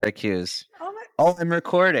Syracuse. Oh my! Oh, I'm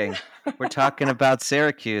recording. We're talking about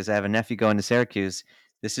Syracuse. I have a nephew going to Syracuse.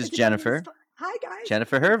 This is Is he going to this? Jennifer. Hi guys.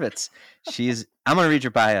 Jennifer Hurvitz. I'm going to read your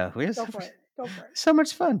bio. Go for it. Go for it. So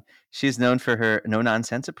much fun. She's known for her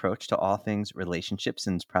no-nonsense approach to all things relationships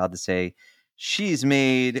and is proud to say she's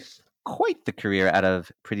made quite the career out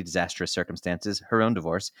of pretty disastrous circumstances, her own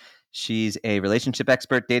divorce. She's a relationship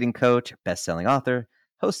expert, dating coach, best-selling author,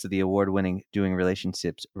 host of the award-winning Doing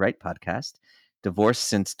Relationships Right podcast. Divorced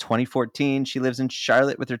since 2014. She lives in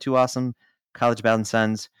Charlotte with her two awesome college-bound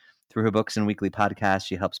sons. Through her books and weekly podcasts,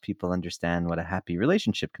 she helps people understand what a happy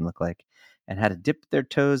relationship can look like and how to dip their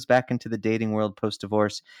toes back into the dating world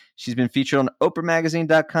post-divorce. She's been featured on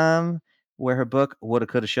OprahMagazine.com, where her book, Woulda,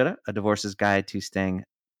 Coulda, Shoulda, a divorce coach's guide to staying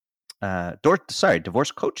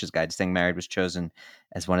married, was chosen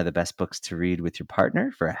as one of the best books to read with your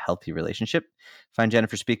partner for a healthy relationship. Find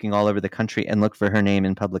Jennifer speaking all over the country and look for her name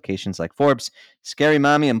in publications like Forbes, Scary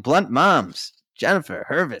Mommy, and Blunt Moms. Jennifer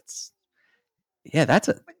Hurvitz. Yeah,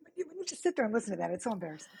 When you just sit there and listen to that, it's so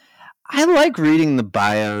embarrassing. I like reading the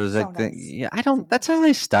bios. So Nice. Yeah, I don't. That's how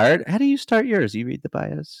I start. How do you start yours? You read the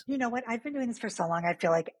bios. You know what? I've been doing this for so long. I feel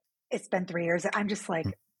like it's been 3 years. I'm just like,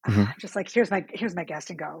 mm-hmm. Here's my guest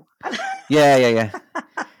and go. Yeah.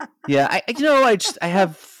 I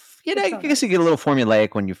have. I guess you get a little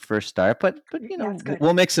formulaic when you first start, but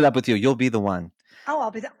we'll mix it up with you. You'll be the one.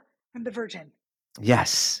 Oh, I'm the virgin.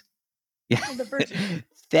 Yes. Yeah. I'm the virgin.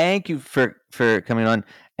 Thank you for coming on.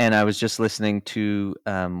 And I was just listening to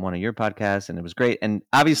one of your podcasts, and it was great. And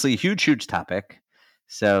obviously, huge topic.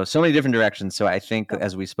 So many different directions. So I think,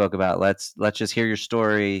 as we spoke about, let's just hear your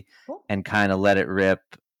story and kind of let it rip.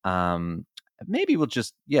 Maybe we'll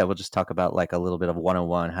just talk about like a little bit of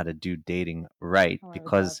 101, how to do dating right,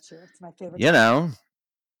 because it's my favorite.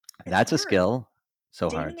 That's a skill. So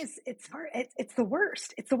dating hard. It's hard. It's the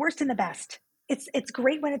worst. It's the worst and the best. It's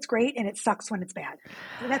great when it's great, and it sucks when it's bad.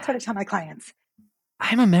 And that's what I tell my clients.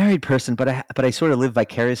 I'm a married person, but I sort of live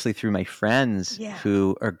vicariously through my friends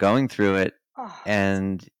who are going through it.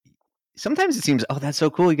 And sometimes it seems, that's so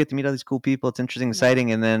cool. You get to meet all these cool people. It's interesting,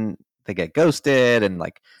 exciting. And then they get ghosted and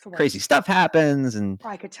like crazy stuff happens. And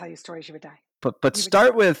I could tell you stories you would die. But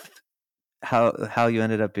start with how you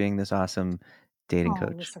ended up being this awesome dating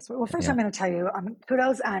coach. Well, first I'm going to tell you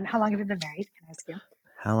kudos on how long have you been married? Can I ask you?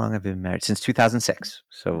 How long have I been married? Since 2006.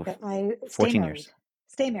 So 14 years.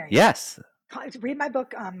 Stay married. Yes. Read my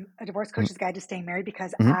book, A Divorce Coach's Guide to Staying Married,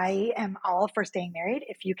 because I am all for staying married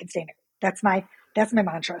if you can stay married. That's my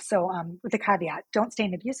mantra. So with the caveat, don't stay in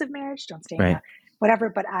an abusive marriage, don't stay in whatever,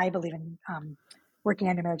 but I believe in working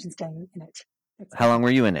on your marriage and staying in it. How long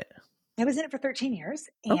were you in it? I was in it for 13 years.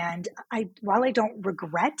 And while I don't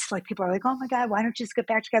regret, like people are like, oh my God, why don't you just get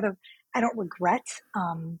back together? I don't regret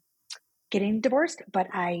getting divorced, but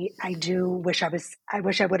I do wish I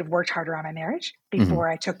would have worked harder on my marriage before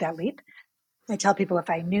I took that leap. I tell people, if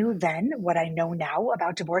I knew then what I know now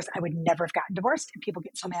about divorce, I would never have gotten divorced. And people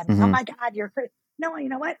get so mad. Oh my God, you're crazy. No, you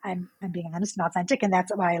know what? I'm being honest and authentic. And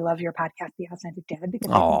that's why I love your podcast, The Authentic Dad, because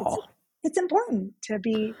I think it's important to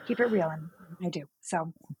keep it real. And I do.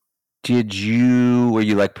 So. Were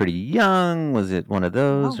you like pretty young? Was it one of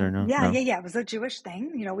those or no? Yeah. It was a Jewish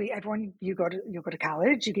thing. You go to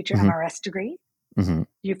college, you get your MRS degree,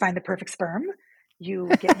 you find the perfect sperm, you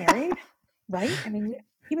get married, right? I mean,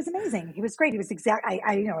 he was amazing. He was great. He was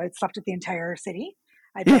I slept with the entire city.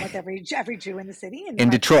 I'd been with every Jew in the city. And in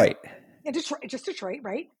Detroit. In Detroit, just Detroit,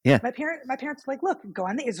 right? Yeah. My parents were like, look, go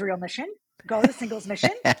on the Israel mission, go to the singles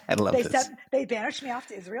mission. I love this. They banished me off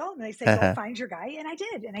to Israel, and they said, go find your guy. And I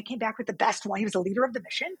did. And I came back with the best one. He was the leader of the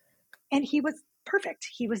mission. And he was perfect.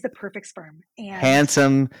 He was the perfect sperm. And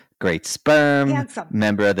handsome, great sperm,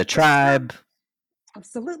 member of the tribe.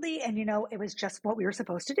 Absolutely. And, it was just what we were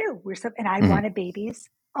supposed to do. And I wanted babies.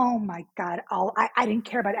 Oh, my God. I didn't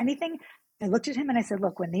care about anything. I looked at him and I said,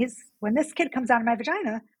 look, when this kid comes out of my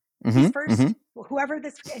vagina, he's first, whoever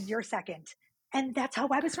and you're second. And that's how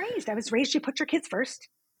I was raised. I was raised, you put your kids first.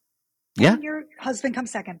 And your husband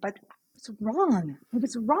comes second. But it's wrong. It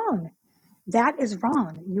was wrong. That is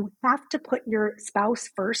wrong. You have to put your spouse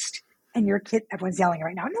first and your kid. Everyone's yelling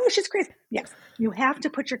right now. No, she's crazy. Yes. You have to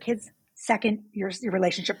put your kids second, your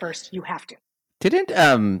relationship first. You have to.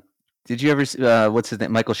 Did you ever, what's his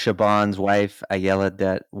name? Michael Chabon's wife,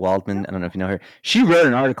 Ayala Waldman. I don't know if you know her. She wrote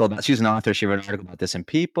an article she's an author. She wrote an article about this and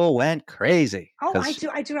people went crazy. Oh, I do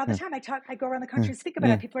it all the time. I go around the country and speak about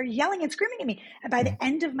it. People are yelling and screaming at me. And by the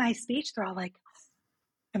end of my speech, they're all like,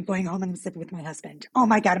 I'm going home and I'm sleeping with my husband. Oh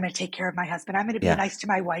my God, I'm going to take care of my husband. I'm going to be nice to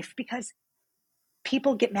my wife, because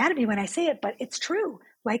people get mad at me when I say it, but it's true.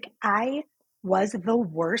 Like, I was the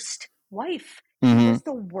worst wife. He Hmm. was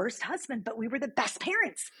the worst husband, but we were the best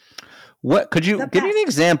parents. What could you The give me an best.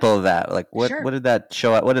 example of that? Like what Sure. did that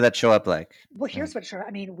show up? What did that show up like? Well, Like, here's what sure. I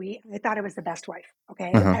mean, I thought I was the best wife.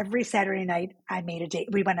 Okay. uh-huh. Every Saturday night I made a date.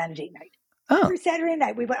 We went on a date night. Oh, Every Saturday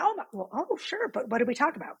night we went, sure. But what did we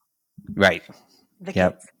talk about? right. The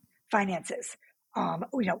Yep. kids, finances.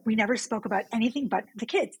 We never spoke about anything but the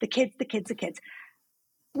kids, the kids, the kids, the kids.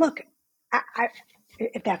 Look,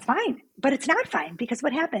 if that's fine, but it's not fine because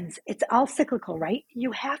what happens? It's all cyclical, right?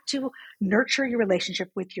 You have to nurture your relationship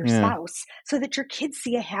with your Yeah. spouse so that your kids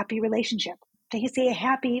see a happy relationship. They see a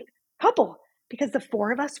happy couple because the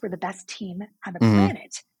four of us were the best team on the Hmm.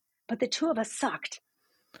 planet, but the two of us sucked.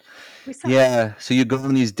 We sucked. Yeah. So you go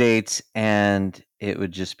on these dates and it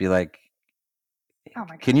would just be like, Oh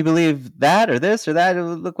my can you God. believe that or this or that?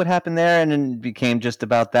 Look what happened there. And then it became just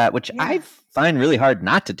about that, which I Yeah. find really hard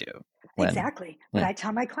not to do when, Exactly. But yeah. I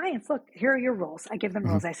tell my clients, look, here are your rules. I give them Hmm.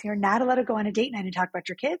 rules. I say, you're not allowed to go on a date night and talk about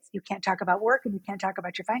your kids. You can't talk about work and you can't talk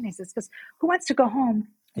about your finances because who wants to go home and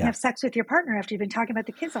Yeah. have sex with your partner after you've been talking about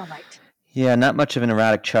the kids all night? Yeah. Not much of an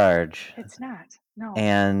erotic charge. It's not. No.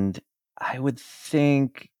 And I would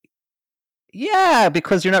think, yeah,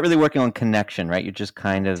 because you're not really working on connection, right? You're just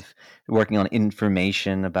kind Right. of working on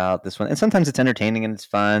information about this one. And sometimes it's entertaining and it's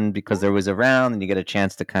fun because Yeah. there was around and you get a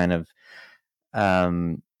chance to kind of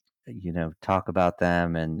um talk about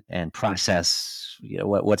them and process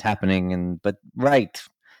what's happening and but right.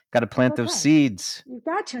 Got to plant Well, those right. seeds. You've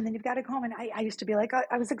got to, and then you've got to go home. And I used to be like,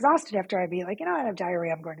 I was exhausted after I'd be like, I have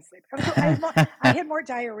diarrhea. I'm going to sleep. I had more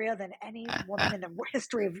diarrhea than any woman in the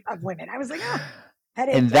history of women. I was like,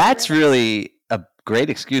 headache, And diarrhea. that's That's really a great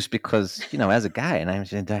excuse because, as a guy, and I'm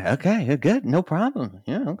saying, okay, you're good, no problem.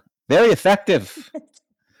 Very effective.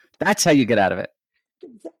 That's how you get out of it.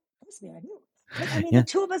 Trust me, I knew. But I mean, the Yeah.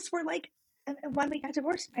 two of us were like, and when we got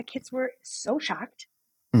divorced, my kids were so shocked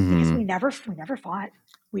because Hmm. we never fought.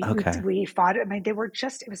 Okay. We fought. I mean, they were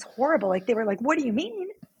just, it was horrible. Like they were like, what do you mean?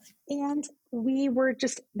 And we were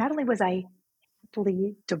just, not only was I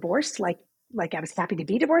happily divorced, like I was happy to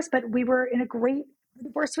be divorced, but we were in a great,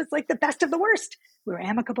 divorce was like the best of the worst. We were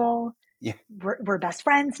amicable. Yeah. We're best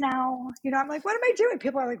friends now. I'm like, what am I doing?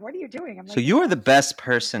 People are like, what are you doing? I'm So like, you are the best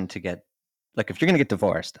person to get, like, if you're going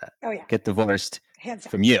to oh yeah, get divorced hands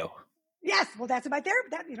down. from you. Yes, well, that's what my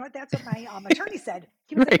therapist. That's what my attorney said.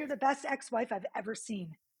 He was like, Right. "You're the best ex-wife I've ever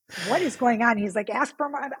seen. What is going on?" He's like, "Ask for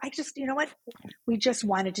more." I just, what? We just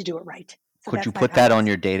wanted to do it right. So Could you that's my put that on promise.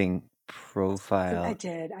 your dating I profile?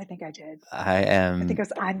 did. I think I did. I I think am it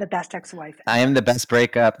was, I'm the best ex-wife I am the ever. best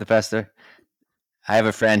breakup, the best. I have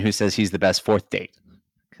a friend who says he's the best fourth date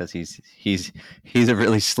because he's a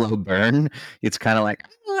really slow burn. It's kind of like,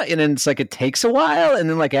 and then it's like it takes a while, and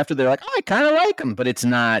then like after they're like, oh, I kind of like him, but it's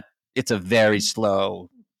not. It's a very slow.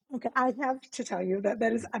 Okay, I have to tell you that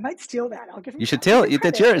is. I might steal that. You should I'll give tell him it. It's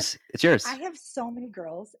credit. yours. It's I yours. have so many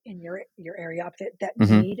girls in your area up that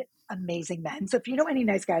Hmm. need amazing men. So if you know any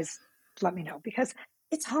nice guys, let me know because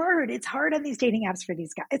it's hard. It's hard on these dating apps for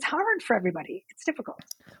these guys. It's hard for everybody. It's difficult.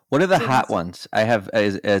 What are the Dating hot is ones? I have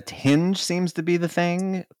Hinge seems to be the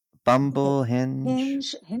thing. okay. Bumble,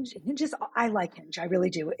 Hinge. Hinge is. I like Hinge. I really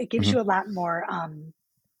do. It gives Hmm. you a lot more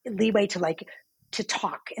leeway to to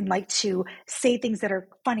talk and like to say things that are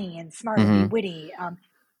funny and smart and be Hmm. witty.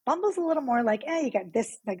 Bumble's a little more like, you got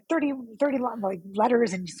this like 30 like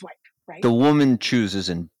letters and you swipe, right? The woman chooses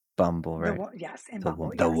in Bumble, right? Yes, in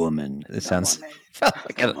Bumble, The yes, woman. It the sounds woman, felt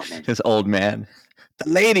like the woman, this old man. The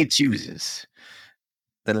lady chooses.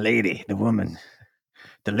 The lady, the woman.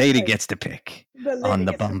 The lady right? gets to pick The on lady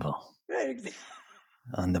the gets to. Bumble. Right,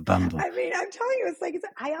 On the Bumble. I mean, I'm telling you,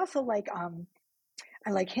 I also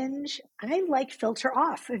I like Hinge. I like Filter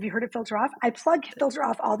Off. Have you heard of Filter Off? I plug Filter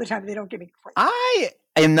Off all the time. They don't give me credit. I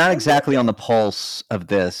am not I love exactly on the it. pulse of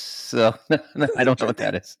this, so This I is a don't know good what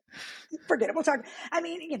that thing. is. Forget it. We'll talk. I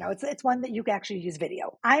mean, it's one that you can actually use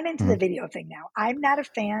video. I'm into the Mhm. video thing now. I'm not a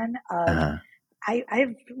fan of. Uh-huh. I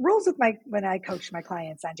have rules with my when I coach my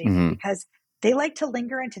clients on dating Mhm. because they like to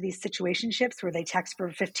linger into these situationships where they text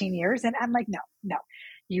for 15 years, and I'm like, no, no.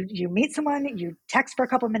 You meet someone, you text for a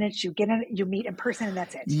couple of minutes, you meet in person, and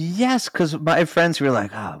that's it. Yes, because my friends were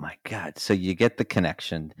like, "Oh my god!" So you get the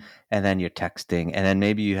connection, and then you're texting, and then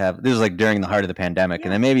maybe you have this is like during the heart of the pandemic, and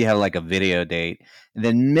Yeah. then maybe you have like a video date, and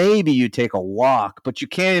then maybe you take a walk, but you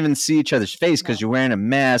can't even see each other's face because No. you're wearing a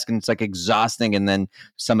mask, and it's like exhausting, and then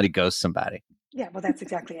somebody ghosts somebody. Yeah, well, that's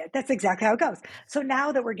exactly it. That's exactly how it goes. So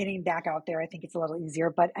now that we're getting back out there, I think it's a little easier.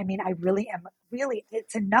 But I mean, I really am really,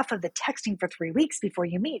 it's enough of the texting for 3 weeks before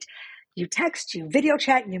you meet. You text, you video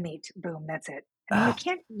chat, you meet. Boom, that's it. I mean,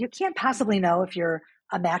 Ah, you can't possibly know if you're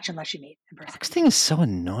a match unless you meet in person. Texting is so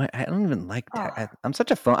annoying. I don't even like Oh, I'm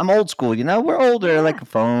such a phone. I'm old school, you know? We're older, yeah. like a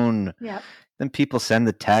phone. Yep. Then people send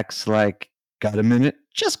the text like, got a minute?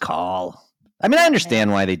 Just call. I mean, I Oh, understand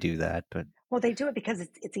man. why they do that, but Well, they do it because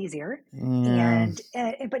it's easier. yeah, And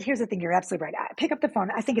but here's the thing, you're absolutely right. Pick up the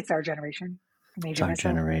phone. I think it's our generation. I'm it's aging our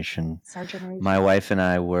myself. generation. It's our My generation. wife and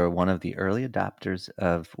I were one of the early adopters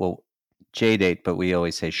of, well, JDate, but we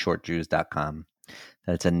always say shortjews.com.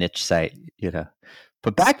 That's a niche site, you know.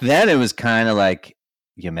 But back then it was kind of like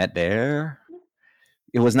you met there.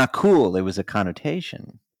 It was not cool. It was a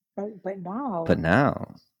connotation. But But now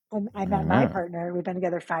now, I I met don't my know. partner. We've been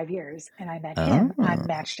together 5 years, and I met him on Oh,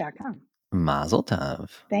 Match.com. Mazel Tov.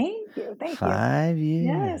 Thank you, thank you. 5 years.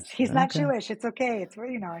 Yes, he's not Okay. Jewish. It's okay. It's where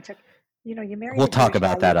I took. You marry We'll the talk Jewish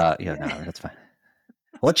about values. that. Yeah, Yeah. no, that's fine.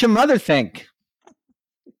 What's your mother think?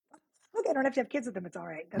 Look, I don't have to have kids with them. It's all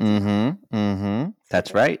right. That's enough. Mm-hmm. Mm-hmm. That's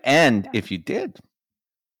Stupid. right. And Yeah. if you did,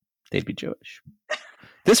 they'd be Jewish.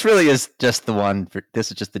 This really is just the one for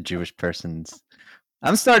this is just the Jewish person's.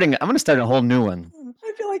 I'm gonna start a whole new one.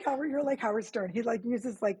 I feel like Howard. You're like Howard Stern. He like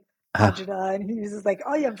uses like Uh, agita, and he uses like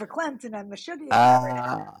oh yeah for Klimt and I'm the sugar and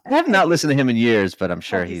whatever. I have not listened to him in years, but I'm Oh,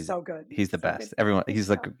 sure he's so good. he's the So good. best. Everyone He's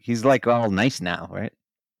so. he's like all nice now, right?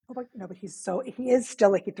 Oh, but no, but he is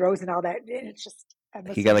still like he throws in all that. And it's just He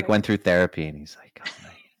endless got like joy. went through therapy and he's like, oh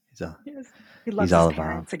man, Yes. He he's loves his all evolved.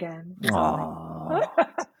 parents again. He's all like.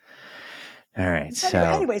 Oh, all right.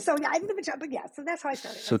 Anyway, so yeah, I didn't even but yeah, so that's how I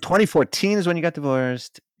started. So 2014 is when you got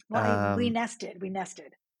divorced. Well, we nested. We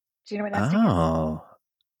nested. Do you know what nesting is? Oh,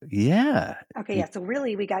 yeah. Okay, yeah. So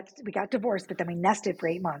really, we got divorced, but then we nested for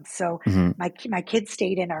 8 months. So Mhm. my kids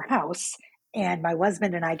stayed in our house, and my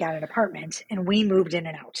husband and I got an apartment, and we moved in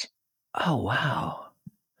and out. Oh, wow.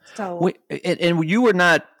 So Wait, and you were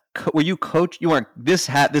not. Were you coach? You weren't. This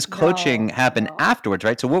coaching no, happened no, afterwards,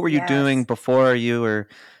 right? So what were you doing yes. before you were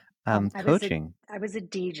I was a coaching? I was a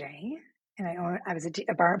DJ, and I was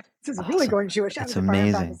a bar. This is really Awesome. going Jewish. I That's was a bar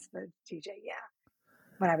amazing. mitzvah DJ. Yeah,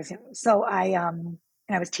 when I was young. So and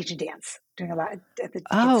I was teaching dance, doing a lot at the kids'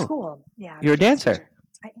 Oh, school. Yeah, I was you're a a dance dancer. teacher.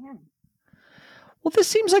 I am. Well, this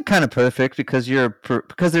seems like kind of perfect because you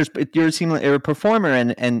seem like you're a performer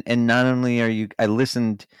and not only are you. I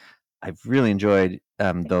listened. I've really enjoyed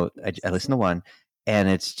Thank though you. I So listened to sweet. one, and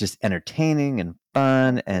it's just entertaining and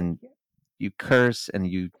fun, Oh, thank and you. you curse and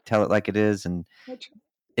you tell it like it is, and I try.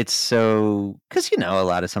 it's so because a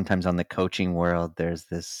lot of sometimes on the coaching world there's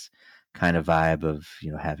this kind of vibe of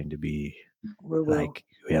having to be Woo woo. like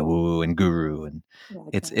woo and guru, and Yeah, I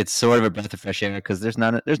can't. it's sort of a breath of fresh air because there's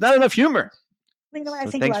not enough humor. I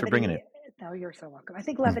So think thanks for bringing levity. it. No, you're so welcome. I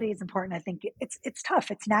think Mm. levity is important. I think it's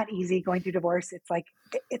tough. It's not easy going through divorce. It's like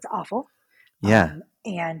it's awful. Yeah,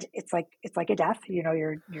 And it's like a death.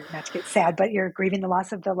 You're not to get sad, but you're grieving the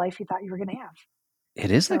loss of the life you thought you were going to have.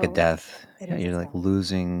 it is like a So death. it Yeah, is. you're It's like tough.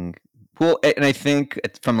 losing. Well, and I think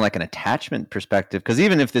from like an attachment perspective, because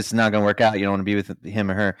even if this is not going to work out, you don't want to be with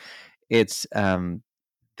him or her. It's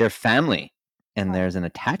their family, and Oh, there's an yeah.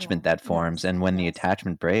 attachment that forms, Yes. and when the Yes.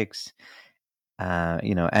 attachment breaks,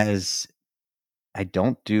 as I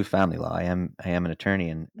don't do family law, I am an attorney,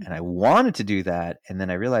 and I Mhm. wanted to do that, and then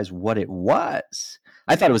I realized what it was.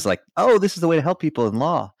 I thought it was Yeah. like, oh, this is the way to help people in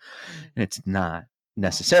law, Mhm. and it's not No.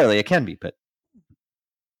 necessarily. It can be, but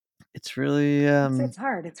it's really It's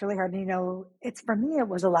hard. It's really hard. And, it's for me. It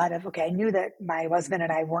was a lot of okay. I knew that my husband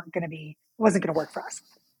and I wasn't going to work for us.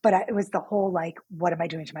 But it was the whole like, what am I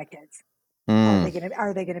doing to my kids? mm,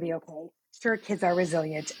 Are they gonna be okay? Sure, kids are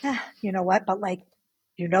resilient. You know what? But like,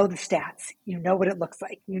 the stats. You know what it looks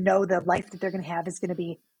like. You know the life that they're gonna have is gonna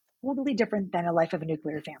be totally different than a life of a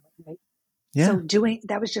nuclear family, right? So yeah, doing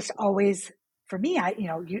that was just always for me.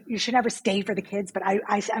 You should never stay for the kids, but I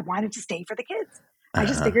wanted to stay for the kids. I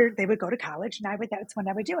just uh-huh. figured they would go to college, and that's when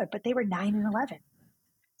I would do it. But they were 9 and 11,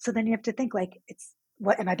 so then you have to think like, it's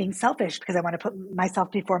what am I being selfish because I want to put myself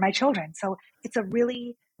before my children? So it's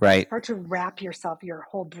Right. hard to wrap your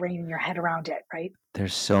whole brain and your head around it, right?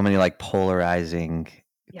 There's so many like polarizing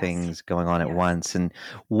Yes. things going on at Yes. once, and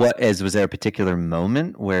was there a particular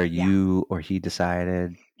moment where Yeah. you or he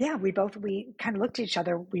decided? Yeah. We kind of looked at each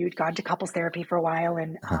other. We had gone to couples therapy for a while,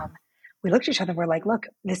 and Uh, we looked at each other and we're like, look,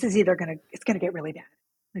 this is it's gonna get really bad.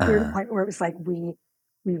 Like we were at a uh, point where it was like we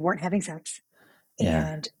weren't having sex,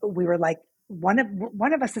 yeah, and we were like, one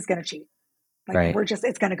of us is gonna cheat. Like right.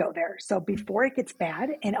 it's going to go there. So before it gets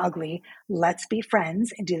bad and ugly, let's be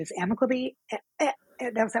friends and do this amicably. That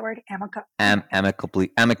was that word,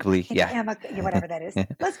 Amicably, yeah. whatever that is.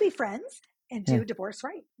 Let's be friends and Yeah. do divorce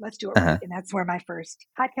right. Let's do it right. Uh-huh. And that's where my first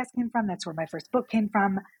podcast came from. That's where my first book came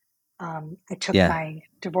from. I took Yeah. my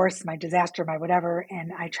divorce, my disaster, my whatever,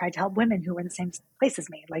 and I tried to help women who were in the same place as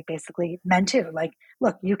me, like basically men too. Like,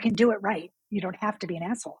 look, you can do it right. You don't have to be an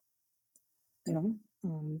asshole, you know?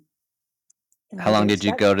 And How we long did it did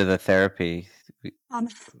you together. go to the therapy? Um,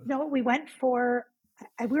 no, we went for,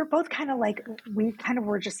 we were both kind of like, we kind of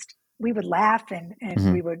were just, we would laugh and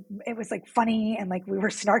Mhm. we would, it was like funny and like we were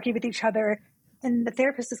snarky with each other. And the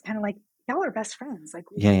therapist is kind of like, y'all are best friends. Like,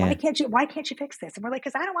 Yeah, yeah. why can't you fix this? And we're like,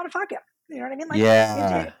 cause I don't want to fuck him. You know what I mean? Like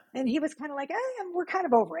Yeah. and he was kind of like, we're kind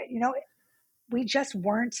of over it. You know, we just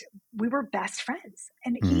weren't, we were best friends.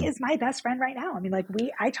 And he Mhm. is my best friend right now. I mean, like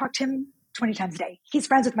I talk to him 20 times a day. He's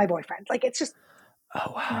friends with my boyfriend. Like, it's just,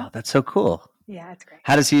 Oh, you know, wow. That's so cool. yeah, it's great.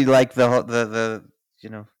 How does he like the whole you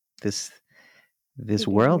know, this He this gave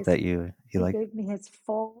me world his that you he like? gave me his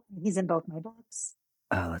full. He's in both my books.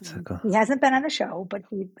 Oh, that's so cool. He hasn't been on the show, but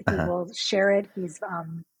he Uh-huh. will share it.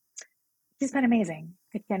 He's been amazing.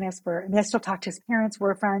 I can't ask for. I mean, I still talk to his parents.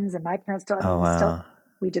 We're friends, and my parents still. I Oh, mean, we still wow.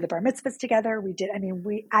 we did the bar mitzvahs together. We did. I mean,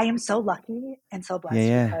 we. I am so lucky and so Yeah, blessed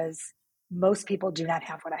yeah. because most people do not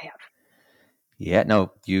have what I have. Yeah,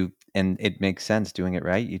 no, you and it makes sense doing it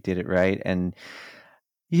right. You did it right. And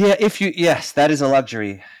yeah, if you yes, that is a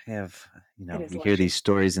luxury. Have It is a we hear these luxury.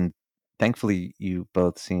 stories and thankfully you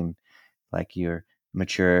both seem like you're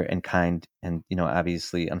mature and kind and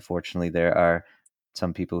obviously unfortunately there are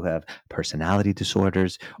some people who have personality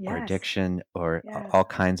disorders or Yes. addiction or Yes. all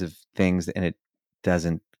kinds of things and it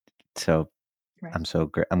doesn't so Right.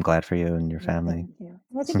 I'm glad for you and your Yeah, family. thank you.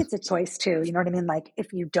 And I think it's a choice too. You know what I mean? Like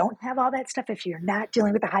if you don't have all that stuff, if you're not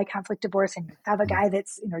dealing with a high conflict divorce and you have a Mhm. guy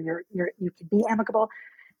that's, you can be amicable,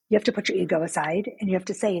 you have to put your ego aside and you have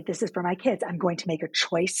to say, this is for my kids. I'm going to make a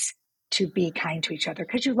choice to be kind to each other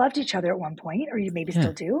because you loved each other at one point, or you maybe Yeah.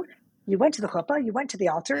 still do. You went to the chuppah, you went to the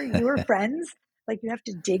altar, you were friends. Like you have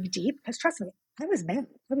to dig deep because trust me, I was mad.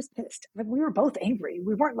 I was pissed. We were both angry.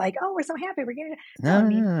 We weren't like, oh, we're so happy. We're getting, no, No, I no,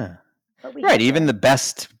 mean, no. but we Right, had even to, the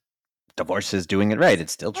best divorces doing it right,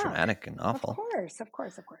 it's still oh, traumatic and of awful. course, of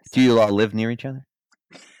course, of course. Do you all live near each other?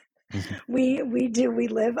 We do. We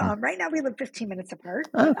live Mm. right now. We live 15 minutes apart,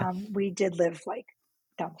 Oh, but okay. we did live like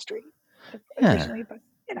down the street Yeah. originally. But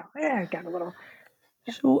it got a little.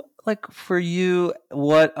 Yeah. So, like for you,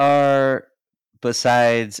 what are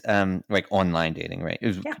besides like online dating, right?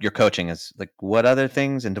 Yeah. Your coaching is like what other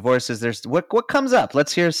things and divorces? There's what comes up.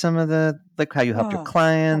 Let's hear some of the like how you help your Oh,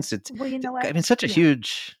 clients. It's well, you know I what? mean such a Yeah,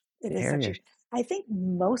 huge it is such a. area. I think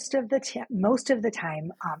most of the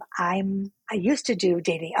time, I used to do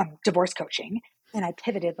dating, divorce coaching, and I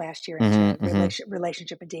pivoted last year into Mm-hmm, mm-hmm.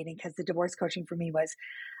 relationship and dating because the divorce coaching for me was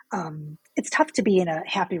it's tough to be in a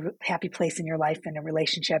happy place in your life in a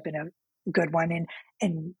relationship in a good one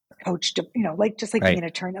and coach to, like just like being Right. an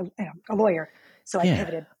attorney, a lawyer. So I Yeah.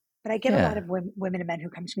 pivoted, but I get a lot Yeah. of women and men who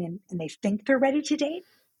come to me and they think they're ready to date,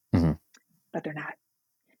 Mm-hmm. but they're not.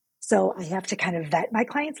 So I have to kind of vet my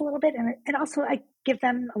clients a little bit, and also I give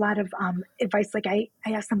them a lot of advice. Like I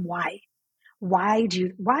ask them why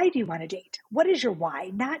do you want to date? What is your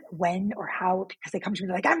why? Not when or how, because they come to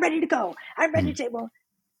me like I'm ready to go, I'm ready Mm-hmm. to date. Well,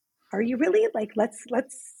 are you really? Like let's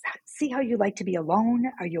see how you like to be alone.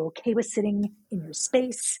 Are you okay with sitting in your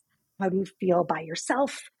space? How do you feel by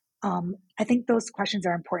yourself? I think those questions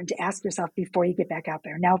are important to ask yourself before you get back out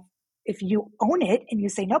there. Now, if you own it and you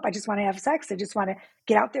say, nope, I just want to have sex, I just want to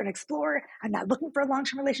get out there and explore, I'm not looking for a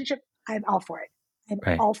long-term relationship, I'm all for it. I'm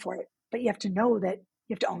Right. all for it. But you have to know that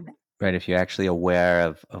you have to own that. Right. If you're actually aware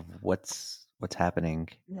of what's happening.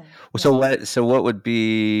 Yeah. Well, Yeah. so what would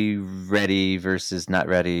be ready versus not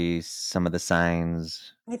ready? Some of the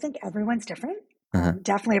signs. I think everyone's different. Uh-huh.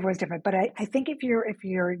 Definitely everyone's different. But I think if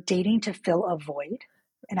you're dating to fill a void,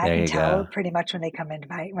 and I There can you tell go. pretty much when they come into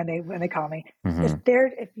my when they call me, Hmm.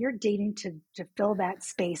 if you're dating to fill that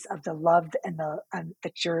space of the love and the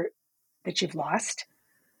that you've lost,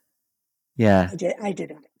 Yeah. I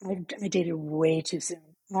did it. I dated way too soon.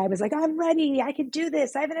 I was like, I'm ready. I can do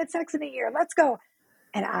this. I haven't had sex in a year. Let's go.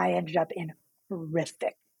 And I ended up in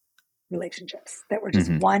horrific relationships that were just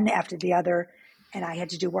Hmm. one after the other. And I had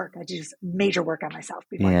to do work. I had to do major work on myself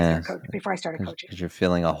Yeah. before I started Because coaching. you're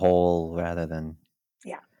feeling a hole rather than.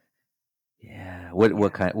 Yeah. Yeah. What Yeah.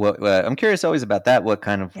 kind? What? I'm curious always about that. What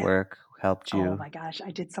kind of Yeah. work helped Oh you? my gosh.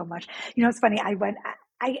 I did so much. It's funny.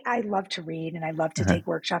 I love to read and I love to Uh-huh. take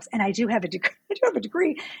workshops and I do have a degree, I do have a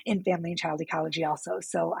degree in family and child ecology also.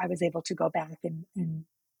 So I was able to go back and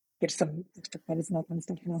get some extra credits and that kind of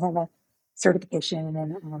stuff. And I have a certification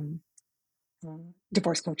and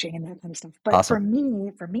divorce coaching and that kind of stuff. But Awesome.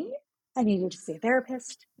 for me, I needed to see a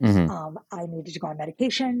therapist. Hmm. I needed to go on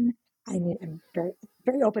medication. I'm very,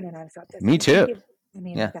 very open and honest about this. Me I think too. it, I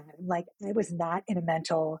mean, Yeah. God, like I was not in a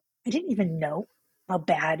mental. I didn't even know how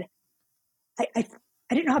bad I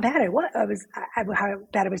didn't know how bad I was. How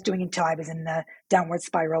bad I was doing until I was in the downward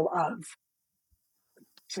spiral of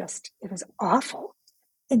just it was awful.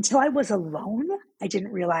 Until I was alone, I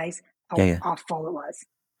didn't realize Yeah, how yeah. awful it was.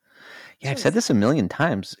 Yeah, I've said Just this a million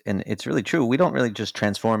times, and it's really true. We don't really just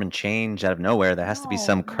transform and change out of nowhere. There has to be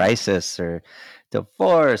some no, no, crisis or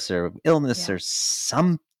divorce or illness yeah, or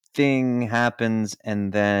something happens,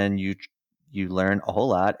 and then you learn a whole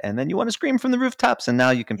lot, and then you want to scream from the rooftops, and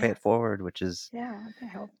now you can pay yeah, it forward, which is yeah. I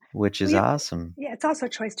hope which is we. awesome. Yeah, it's also a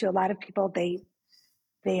choice too. A lot of people they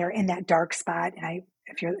are in that dark spot, and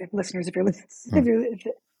if listeners, if you're Mm, if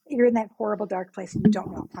you're in that horrible dark place and you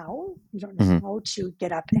don't know mhm. how to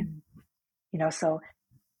get up and so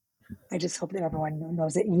I just hope that everyone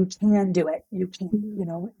knows that you can do it. You can,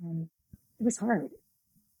 and it was hard.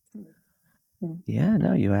 Yeah. Yeah,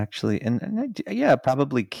 no, you actually, yeah,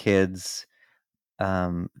 probably kids.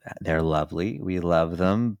 They're lovely. We love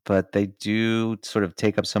them, but they do sort of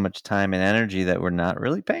take up so much time and energy that we're not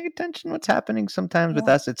really paying attention what's happening sometimes with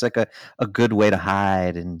Yeah. us. It's like a good way to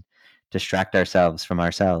hide and distract ourselves from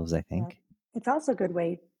ourselves, I Yeah. think. It's also a good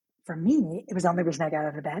way for me. It was the only reason I got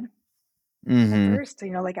out of bed at Mhm. first. So,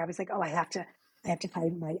 like I was like, oh, I have to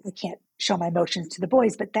hide I can't show my emotions to the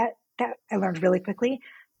boys. But that I learned really quickly.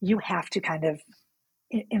 You have to kind of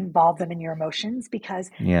involve them in your emotions because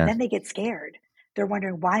Yeah. then they get scared. They're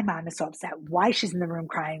wondering why mom is so upset, why she's in the room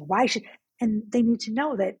crying, and they need to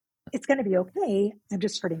know that it's going to be okay. I'm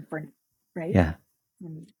just hurting for, right? Yeah.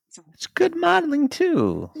 So It's good modeling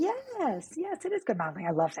too. yes, yes, it is good modeling.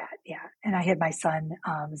 I love that. Yeah. And I had my son,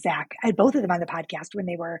 Zach, I had both of them on the podcast when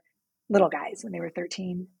they were little guys, when they were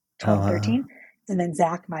 13, Oh, 12, and 13. And then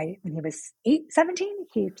Zach, when he was 17,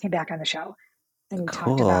 he came back on the show and he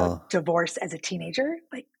talked about cool. divorce as a teenager.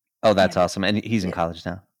 Like, Oh, that's and awesome. And he's in yeah, college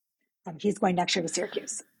now. he's going next year to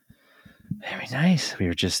Syracuse. Very nice. We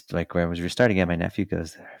were just like where was we starting at? Yeah. My nephew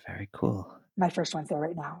goes there. Very cool. My first one's there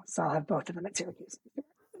right now. So I'll have both of them at Syracuse.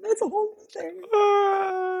 That's a whole new thing.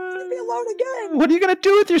 I'm going to be alone again. What are you gonna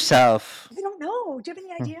do with yourself? I don't know. Do you have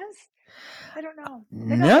any ideas? I don't know.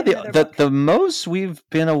 Maybe I'll No, write the, another the book. the most we've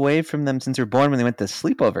been away from them since they were born when they went to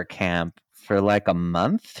sleepover camp for like a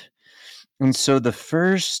month. And so the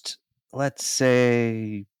first, let's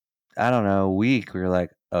say, I don't know, week, we were like,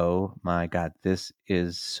 oh my God, this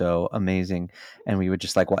is so amazing. And we would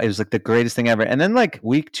just like, well, it was like the greatest thing ever. And then like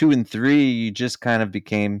week 2 and 3, you just kind of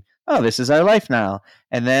became, oh, this is our life now.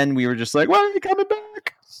 And then we were just like, when are you coming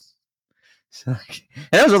back? So, and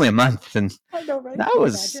that was only a month. And I know, right? that Can you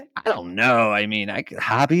was, imagine? I don't know. I mean,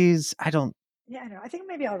 hobbies, Yeah, I know. I think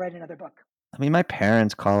maybe I'll write another book. I mean, my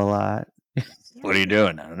parents call a lot. What are you Yeah.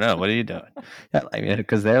 doing? I don't know. What are you doing? Yeah, I mean,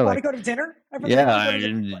 because they're Want to like, go to dinner? Everyone's like, yeah, want to go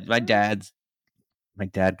to dinner? What? my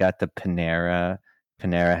dad got the Panera.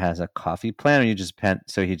 Panera has a coffee plan, or you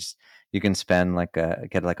can spend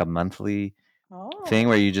get like a monthly thing Oh,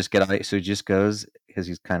 where you just so he just goes because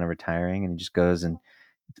he's kind of retiring, and he just goes and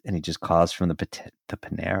he just calls from the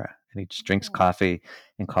Panera, and he just drinks oh, coffee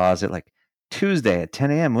and calls it like Tuesday at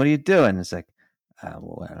 10 a.m. What are you doing? It's like,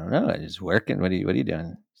 well, I don't know. I'm just working. What are you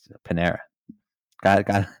doing? Panera.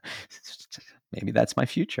 Got. Maybe that's my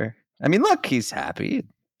future. I mean, look, he's happy.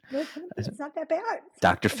 no, it could be. It's not that bad. It's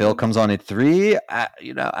not, Dr. I Phil mean, comes on at 3.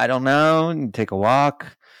 I don't know. And take a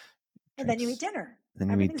walk. and then you eat Drinks. dinner. Then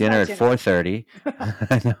you eat Everything's dinner about at dinner. 4:30.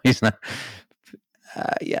 I know he's not.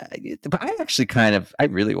 Yeah, but I actually I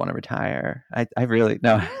really want to retire. I really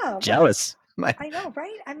no Yeah, what? jealous. My, I know,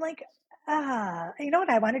 right? I'm like, you know what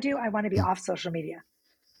I want to do? I want to be off social media.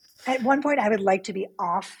 At one point, I would like to be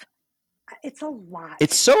off. It's a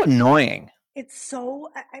it's lot. so annoying. It's so,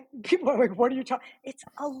 people are like, what are you talking? It's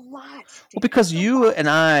a lot, Well, Dan. because It's a you lot. and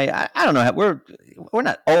I don't know how we're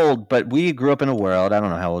not old, but we grew up in a world. I don't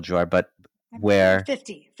know how old you are, but I'm where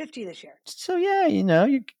 50 this year. so yeah, you. No,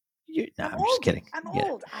 I'm I'm just old. kidding. I'm Yeah,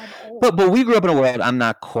 old. I'm old. but we grew up in a world. I'm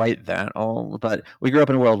not quite that old, but we grew up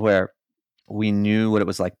in a world where we knew what it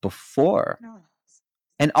was like before. No,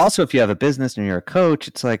 And also, if you have a business and you're a coach,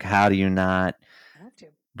 it's like, how do you not I have to.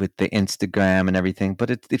 with the Instagram and everything? But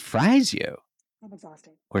it fries you. I'm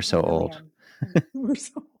exhausted. We're I so really old. am. We're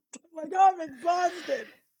so old. I'm like, I'm exhausted.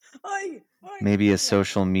 I. Maybe a Yeah.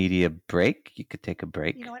 social media break. You could take a You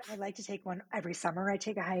break. know what? I like to take one every summer. I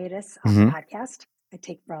take a hiatus off the Hmm. podcast. I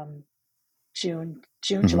take from Hmm.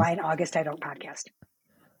 July, and August. I don't podcast.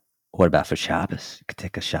 What about for Shabbos? You could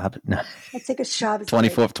take a Shabbos. No, Let's take a Shabbos break.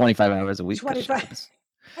 24, 25 hours a week of 25. Shabbos.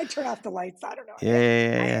 I turn off the lights. I don't know. Yeah,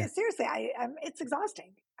 yeah, yeah, yeah. Seriously, it's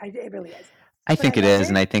exhausting. It really is. I But I think it love is, it.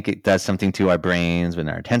 and I think it does something to our brains and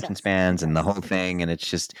our It attention does. It spans and the does. whole It does. thing, and it's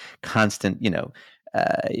just constant.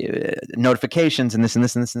 notifications and this and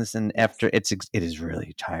this and this and this, and Yes. after it is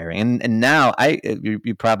really tiring. And now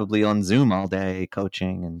you probably on Zoom all day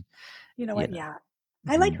coaching, and You know you what? know. Yeah.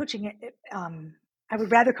 I like Mhm. coaching it. I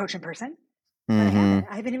would rather coach in person, but I Mhm. haven't.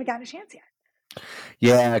 I haven't even gotten a chance yet.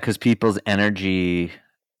 Yeah, because people's energy,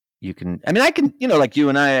 you can. I mean, I can. Like you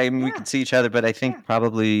and I mean, we Yeah. can see each other, but I Yeah. think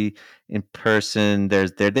probably in person, there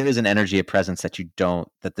is an energy, a presence that you don't,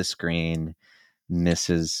 that the screen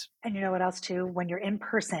misses. And you know what else too? When you're in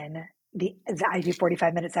person, I do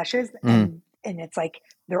 45-minute sessions, Mm, and it's like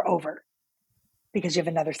they're over because you have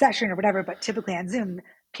another session or whatever. But typically on Zoom,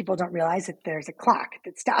 people don't realize that there's a clock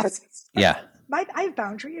that stops. yeah. I have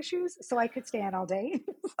boundary issues, so I could stay on all day.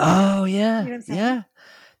 Oh You yeah, know what I'm saying? yeah.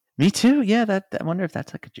 Me too. Yeah, I wonder if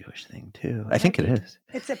that's like a Jewish thing too. Well, I it might think it be. is.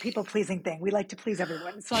 It's a people pleasing thing. We like to please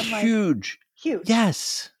everyone. So I'm like, Huge. huge,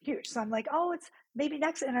 Yes. huge. So I'm like, oh, it's maybe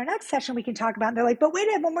in our next session we can talk about. And they're like, but wait,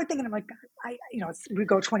 I have one more thing. And I'm like, we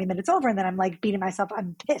go 20 minutes over, and then I'm like beating myself.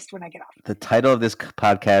 I'm pissed when I get off. The title of this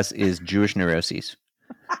podcast is Jewish Neuroses.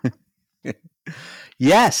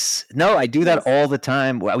 Yes. No, I do that Yes. all the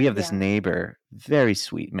time. Well, we have this Yeah. neighbor, very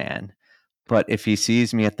sweet man. But if he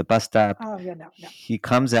sees me at the bus stop, Oh yeah. No. No. he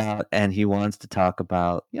comes out and he wants to talk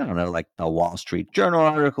about, I don't know, like the Wall Street Journal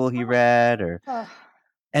article he read, Oh,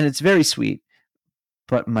 and it's very sweet.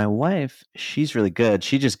 But my wife, she's really good.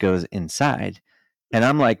 She just goes inside, and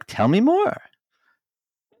I'm like, tell me more,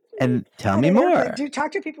 and tell on me an airplane. Do more. you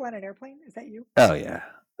talk to people on an airplane? Is that you? Oh yeah.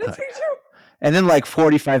 Oh That's me yeah. too. And then like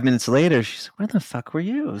 45 minutes later, she's like, where the fuck were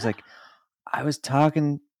you? I was like, I was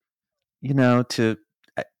talking, to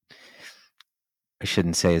I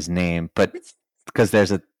shouldn't say his name, but because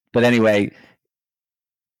but anyway,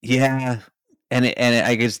 yeah.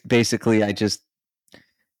 I guess basically I just,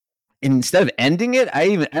 instead of ending it,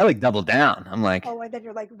 I like double down. I'm like, Oh, and then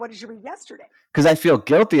you're like, what did you read yesterday? because I feel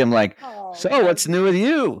guilty. I'm like, Oh, so what's new with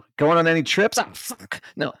you? Going on any trips? Oh, fuck.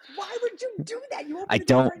 No, why would you do that? You I open the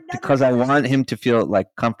door don't, for another because I want conversation. him to feel like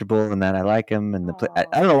comfortable and that I like him. And I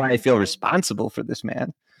don't know Oh, why I me feel too. responsible for this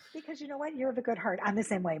man. Because you know what? You're of a good heart. I'm the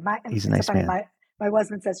same way. He's a It's so nice funny. man. My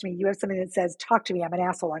husband says to me, "You have something that says, talk to me. I'm an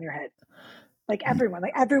asshole on your head.'" Like everyone,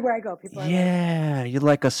 like everywhere I go, people are like, Yeah, you're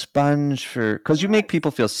like a sponge because you make yes.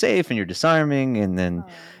 people feel safe and you're disarming and then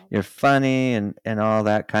Oh, you're funny and all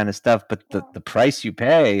that kind of stuff. But the, well, the price you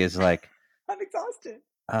pay is like, I'm exhausted.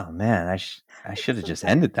 oh man, I I should get have so just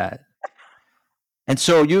tired. ended that. And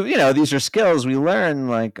so these are skills we learn,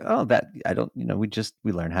 like, oh, that I don't,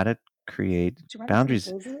 we learn how to create Do you want to know something boundaries.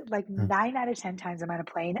 crazy? Like 9 out of 10 times I'm on a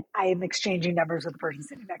plane, I am exchanging numbers with the person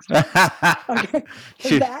sitting next to me. Okay,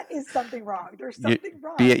 because you, that is something wrong. There's you, something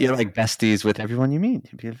wrong you're there. like besties with everyone you meet.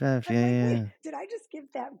 BFF, I'm yeah, like, wait, yeah. did I just give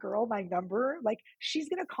that girl my number? Like, she's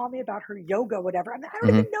gonna call me about her yoga, whatever. I don't Hmm.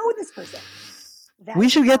 even know this person. We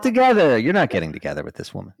That's should get together. You're not getting together with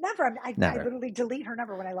this woman. never. I Never. literally delete her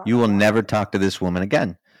number when You I will lost never it. talk to this woman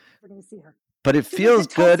again. We're gonna see her. But it She lives feels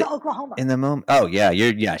in good Tulsa, Oklahoma. in the moment. Oh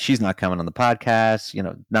yeah, she's not coming on the podcast,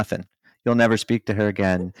 nothing. You'll never speak to her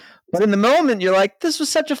again. But in the moment you're like, this was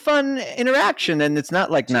such a fun interaction, and it's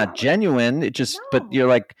not like Two not hours. genuine. It just but No. you're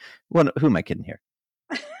like, well, who am I kidding here?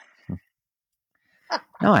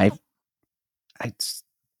 No, I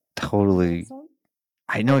totally So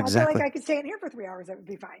I know I feel like exactly. I could stay in here for 3 hours. That would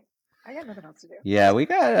be fine. I got nothing else to do. Yeah, we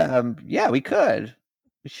could.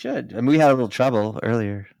 We should. I mean, we had a little trouble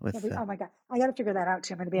earlier with Oh my god, I got to figure that out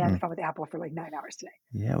too. I'm going to be on the mm, phone with Apple for like 9 hours today.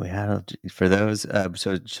 yeah, we had for those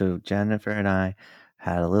so Jennifer and I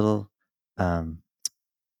had a little um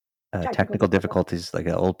Technical technical difficulty. difficulties, like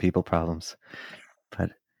old people problems. But I'm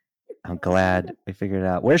That was really glad good. we figured it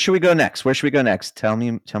out. Where should we go next? Where should we go next? Tell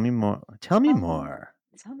me more. Tell me Um, more.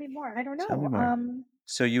 Tell me more. I don't Tell me know. more.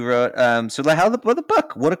 So you wrote so how the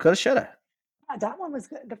book? Woulda, coulda, shoulda. That one was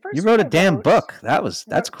good. The You first one wrote a damn book. I That's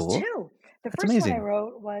wrote cool. two. The That's first one I amazing.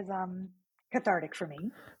 wrote was cathartic for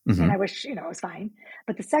me, and Mm-hmm. I wish it was fine.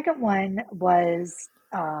 But the second one was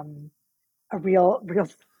a real.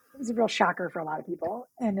 It was a real shocker for a lot of people,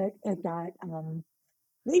 and it got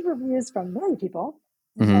rave reviews from married people,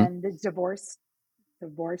 and Mm-hmm. then the divorce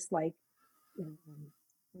like um,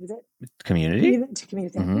 what is it? Community. Community,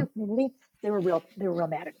 thank Mm-hmm. you, community. They were real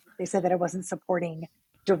mad at me. They said that I wasn't supporting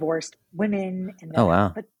divorced women, and Oh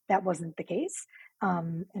wow. but that wasn't the case.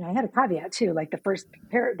 And I had a caveat too. Like the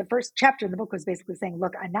first chapter in the book was basically saying,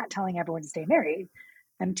 "Look, I'm not telling everyone to stay married.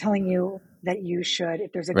 I'm telling you that you should,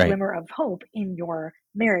 if there's a Right. glimmer of hope in your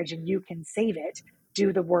marriage and you can save it,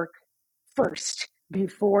 do the work first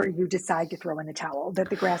before you decide to throw in the towel. That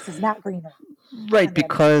the grass is not greener Right, on the other side."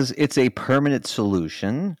 because it's a permanent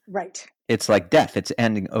solution. Right. It's like death. It's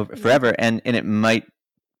ending over Yep. forever, and it might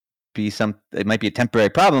it might be a temporary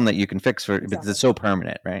problem that you can fix but Exactly. it's so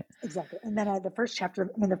permanent, right? Exactly. And then the first chapter,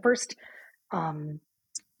 I mean, the first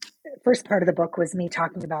part of the book was me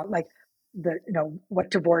talking about like what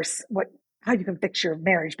divorce, how you can fix your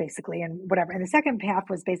marriage basically and whatever. And the second half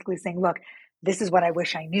was basically saying, look, this is what I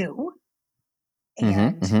wish I knew.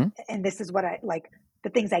 And Mm-hmm. this is what I like, the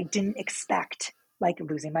things I didn't expect, like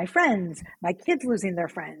losing my friends, my kids losing their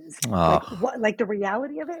friends. Oh. Like the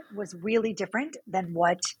reality of it was really different than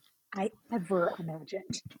what I ever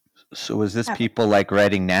imagined. So was this Ever. people like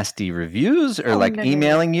writing nasty reviews or Oh, like no, no, no,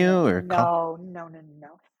 emailing no, you no, or call? no.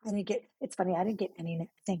 It's funny, I didn't get any,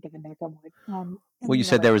 thank goodness, knock on wood. Well, And you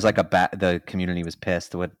said there was like the community was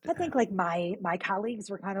pissed. What? I think like my colleagues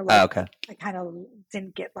were kind of Oh, like, okay. I kind of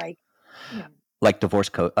didn't get like, like divorce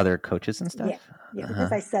other coaches and stuff. Yeah, because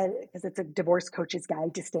because it's a divorce coach's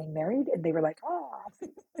guide to staying married, and they were like, oh,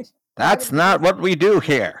 That's not what we do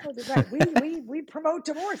here. Right. We promote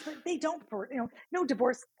divorce, but they don't. No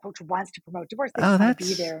divorce coach wants to promote divorce. They Oh, just want to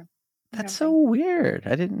be there. That's so weird.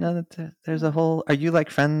 I didn't know that there's a whole. Are you like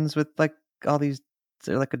friends with like all these? Is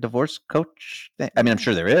there like a divorce coach thing? I mean, I'm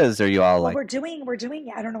sure there is. Are you all Well, like? we're doing.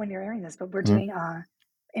 I don't know when you're airing this, but we're doing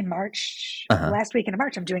in March. Last week in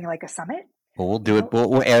March, I'm doing like a summit. Well, we'll do it.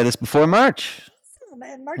 We'll air this before March.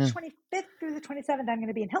 And March 25th through the 27th, I'm going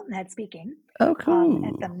to be in Hilton Head speaking. Oh, cool.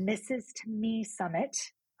 At the Mrs. to Me Summit,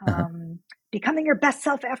 Becoming Your Best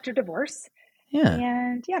Self After Divorce. Yeah.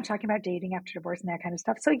 And I'm talking about dating after divorce and that kind of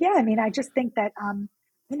stuff. So I mean, I just think that I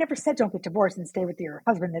never said don't get divorced and stay with your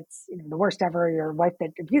husband that's the worst ever, your wife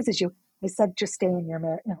that abuses you. I said just stay in your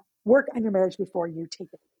marriage, work on your marriage before you take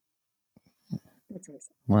it. That's what I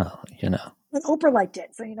said. Well, And Oprah liked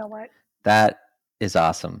it, so you know what? That is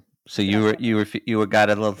awesome. So you were you were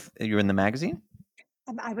in the magazine?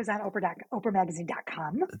 I was on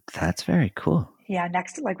oprahmagazine.com. That's very cool. Yeah,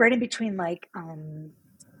 next, like right in between, like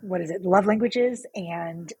what is it, love languages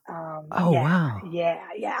and wow.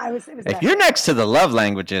 Yeah. It was if you're next to the love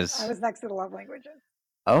languages. I was next to the love languages.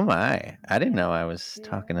 Oh my. I didn't know I was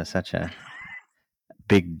talking to such a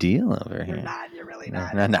big deal over here. You're really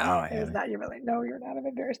not. No, you're not. I'm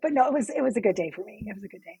embarrassed. But no, it was a good day for me. It was a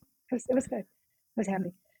good day. It was good. I was happy.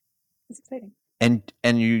 It was exciting. And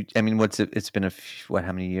you, I mean, it's been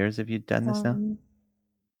how many years have you done this now?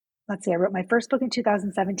 Let's see, I wrote my first book in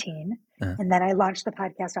 2017, and then I launched the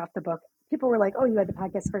podcast off the book. People were like, oh, you had the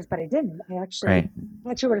podcast first, but I didn't. I actually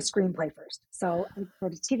wrote a screenplay first. So I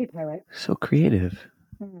wrote a TV pilot. So creative.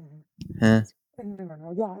 Yeah.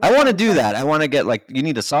 I want to do that. I want to get you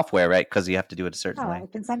need a software, right? Because you have to do it a certain way. I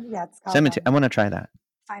can send, it's called send it I want to try that.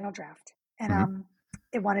 Final Draft. And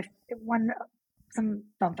it won some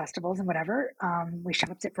film festivals and whatever. We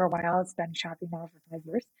shopped it for a while. It's been shopping now for 5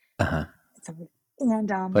 years. So, and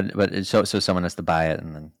but so someone has to buy it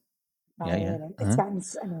and then it's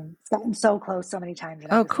gotten so close so many times.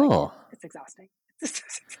 Oh, cool! It's exhausting.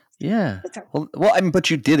 Yeah. Well, I mean, but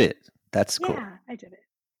you did it. That's cool. Yeah, I did it.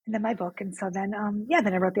 And then my book, and so then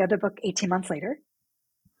then I wrote the other book 18 months later,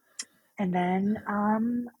 and then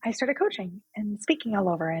I started coaching and speaking all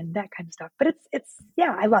over and that kind of stuff. But it's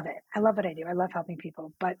I love it. I love what I do. I love helping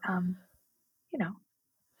people. But no,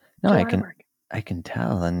 I can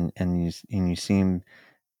tell, and you seem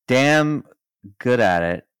damn good at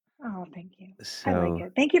it. Oh, thank you. I like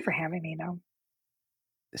it. Thank you for having me, though.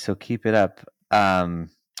 So keep it up. You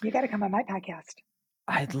got to come on my podcast.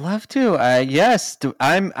 I'd love to. Yes,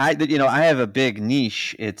 I have a big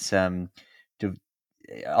niche. It's all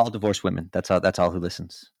divorced women. That's all who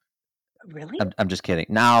listens. Really? I'm just kidding.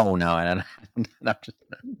 No,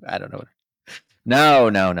 I don't know. No.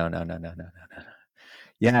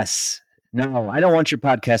 Yes. No, I don't want your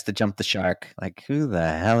podcast to jump the shark. Like, who the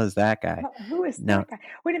hell is that guy? Who is that guy?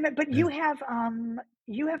 Wait a minute, but you have,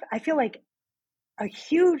 I feel like a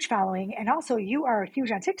huge following, and also you are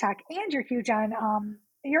huge on TikTok, and you're huge on,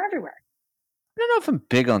 you're everywhere. I don't know if I'm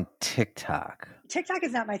big on TikTok. TikTok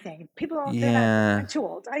is not my thing. People don't. I'm too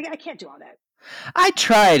old. I can't do all that. I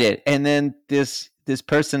tried it, and then this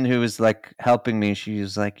person who was like helping me, she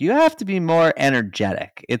was like, "You have to be more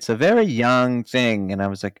energetic. It's a very young thing," and I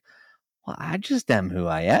was like, well, I just am who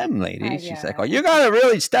I am, lady. She's like, oh, you got to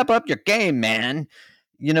really step up your game, man.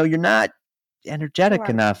 You're not energetic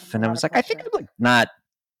enough. And I was like, I think I'm like not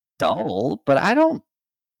dull, but I don't.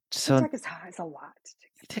 So TikTok is a lot.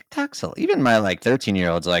 TikTok's even my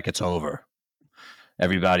 13-year-old's like, it's over.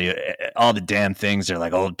 Everybody, all the damn things are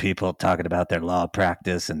like old people talking about their law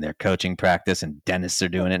practice and their coaching practice, and dentists are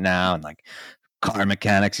doing it now, and like car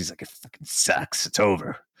mechanics. He's like, it fucking sucks. It's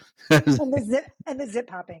over. And the zip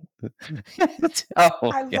popping.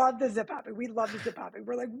 Oh I yeah. love the zip popping. We love the zip popping.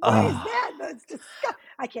 We're like, what is Oh, that? That's disgusting.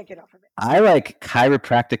 I can't get off of it. I like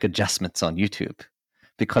chiropractic adjustments on YouTube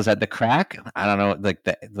because at the crack, I don't know, like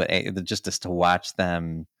just to watch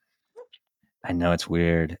them. I know it's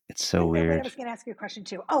weird. It's so Wait a minute. Wait, I weird. was going to ask you a question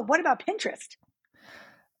too. Oh, what about Pinterest?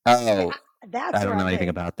 Oh, That's I where don't know I'm anything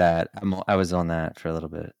like, about that. I was on that for a little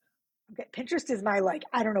bit. okay, Pinterest is my like,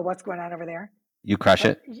 I don't know what's going on over there, You crush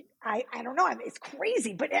but it? I don't know. It's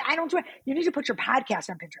crazy, but I don't do it. You need to put your podcast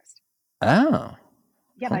on Pinterest. Oh,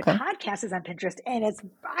 Yeah, my okay. podcast is on Pinterest, and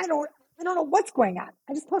I don't know what's going on.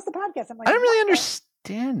 I just post the podcast. I'm I like, don't what really the?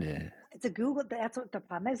 understand it. It's a Google. That's what the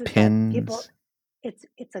problem is that people. Pins.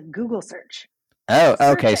 It's a Google search. Oh,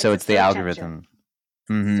 okay. So It's a it's the search engine. algorithm. It's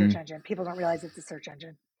a Mm-hmm. search engine. People don't realize it's a search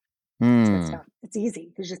engine. It's good Hmm. stuff. It's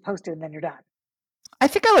easy. You just post it and then you're done. I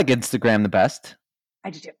think I like Instagram the best.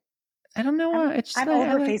 I do too. I don't know why. It's just I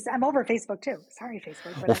like. I'm over Facebook too. Sorry, Facebook,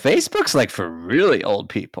 but Well, I'm over Facebook's like for really old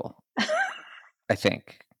people. it. I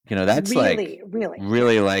think that's like Really, really.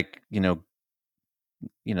 really like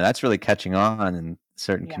that's really catching on in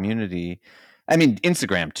certain Yeah. community. I mean,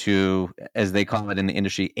 Instagram too, as they call it in the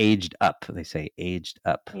industry, aged up. They say aged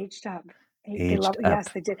up, Aged up. They love, aged yes,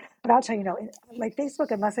 up. they did. But I'll tell you, like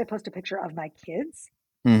Facebook, unless I post a picture of my kids,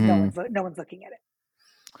 Hmm. no one's looking at it.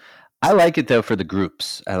 I like it though for the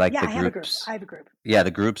groups. I like Yeah, the I have a group. groups. I have a group. Yeah,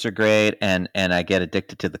 the groups are great, and I get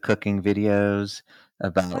addicted to the cooking videos But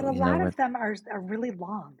about a lot what. of them are really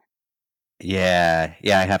long. Yeah,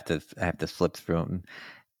 yeah. I have to flip through them,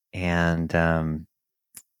 and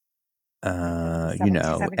Like 17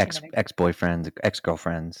 minute. ex boyfriends, ex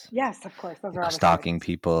girlfriends, Yes, of course. Those are always the good stalking ones.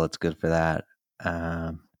 people. It's good for that.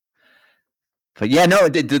 Um, but yeah, no,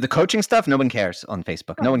 the coaching stuff, no one cares on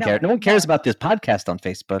Facebook. Oh, No one cares. No one no cares one. about this podcast on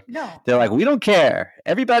Facebook. No, They're like, no, we don't care.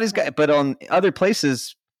 Everybody's no. got, but on other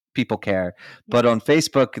places, people care. But Yes. on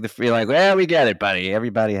Facebook, you're like, well, we get it, buddy.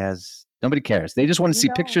 Nobody cares. They just want to You see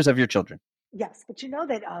know, pictures of your children. yes, but you know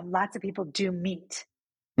that lots of people do meet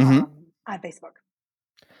Hmm. on Facebook,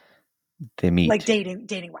 They like meet.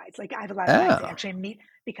 dating wise. Like I have a lot of guys that Oh. actually meet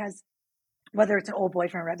because whether it's an old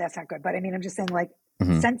boyfriend or that's not good. But I mean, I'm just saying like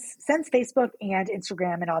Hmm. since Facebook and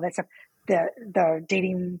Instagram and all that stuff, the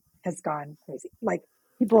dating has gone crazy. Like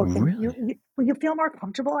people can Really? you feel more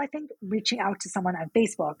comfortable, I think, reaching out to someone on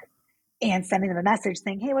Facebook and sending them a message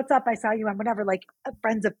saying, "Hey, what's up? I saw you on whatever." Like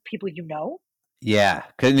friends of people you know, Yeah,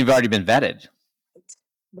 because you've already been vetted.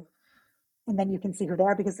 and then you can see who they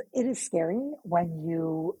are because it is scary when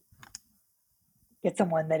you get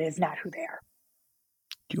someone that is not who they are.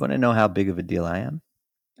 Do you want to know how big of a deal I am?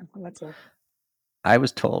 Let's hear. I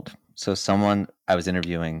was told. So someone I was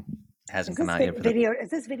interviewing hasn't Is come this out yet for the. video? Is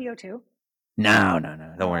this video too? No, no,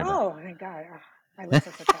 no. Don't worry about Oh, thank God! Oh, my lips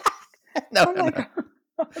are so chapped. it. No, Oh no, my no. God!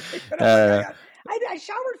 Oh my Uh, God! I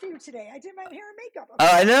showered for you today. I did my hair and makeup. Okay,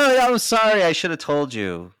 I know. I'm sorry. I should have told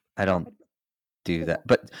you. I go don't ahead. do Go that. ahead.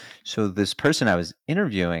 But so this person I was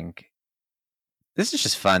interviewing, this is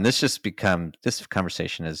just fun. This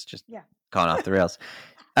conversation has just Yeah. gone off the rails.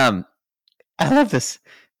 Um, I love this.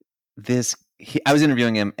 I was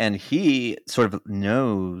interviewing him, and he sort of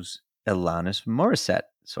knows Alanis Morissette,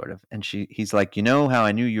 sort of, and he's like, you know how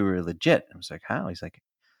I knew you were legit? I was like, how? He's like,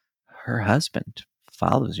 her husband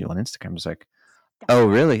follows you on Instagram. I was like, Stop oh,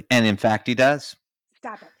 it. really? And in fact, he does.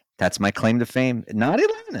 Stop it. That's my claim to fame. Not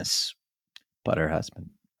Alanis, but her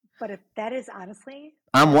husband. But if that is honestly,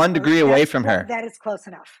 I'm that's 1 degree away from her. That is close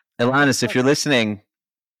enough. Alanis, if you're listening,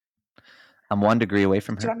 I'm 1 degree away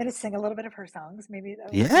from Do you her. want me to sing a little bit of her songs? Maybe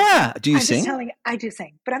that will Yeah. Do you I'm just sing? telling you, I do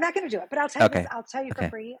sing, but I'm not going to do it. But I'll tell you this, Okay. I'll tell you for Okay.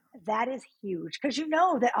 free. That is huge because you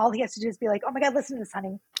know that all he has to do is be like, "Oh my God, listen to this,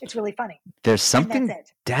 honey. It's really funny." There's And something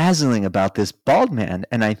that's it. dazzling about this bald man,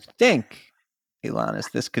 and I think,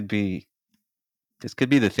 Alanis, this could be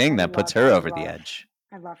the thing that puts her over the edge.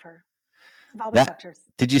 I love her. I've always loved her.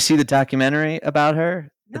 Did you see the documentary about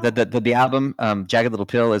her? No. The album, Jagged Little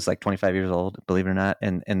Pill, is like 25 years old, believe it or not,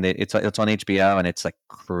 and it's on HBO, and it's like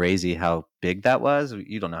crazy how big that was.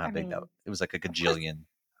 You don't know how big that was. It was like a gajillion.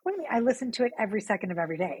 What do you mean? I listened to it every second of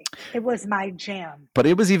every day. It was my jam. But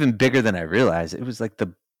it was even bigger than I realized. It was like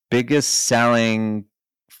the biggest selling,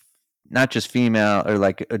 not just female or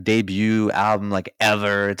like a debut album like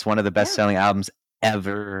ever. It's one of the best selling albums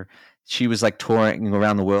ever. She was like touring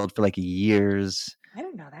around the world for like years. I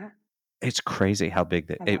didn't know that. It's crazy how big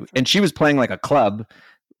that and she was playing like a club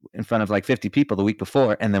in front of like 50 people the week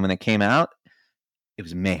before, and then when it came out, it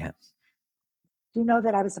was mayhem. Do you know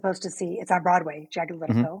that I was supposed to see? It's on Broadway. Jagged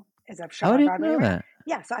Little Pill is a show I on didn't Broadway. know Right? that.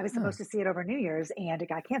 Yeah, so I was supposed to see it over New Year's, and it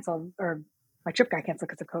got canceled, or my trip got canceled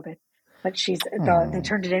because of COVID. But they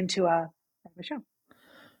turned it into a show.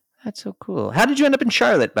 That's so cool. How did you end up in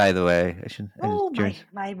Charlotte, by the way? I'm just Oh, curious.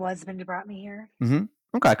 my husband brought me here. Mm-hmm. Okay,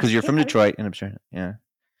 I was because you're kick, from Detroit, and I'm sure. Yeah.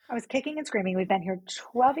 I was kicking and screaming. We've been here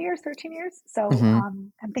 12 years, 13 years. So Mm-hmm.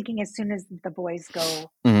 I'm thinking as soon as the boys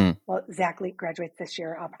go, Mm-hmm. well, Zach graduates this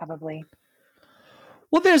year, I'll probably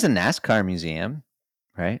Well, there's a NASCAR museum,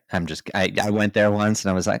 right? I went there once,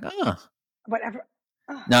 and I was like, oh, whatever.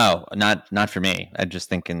 Oh, no, not for me. I'm just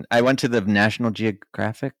thinking. I went to the National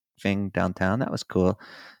Geographic thing downtown. That was cool.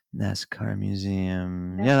 NASCAR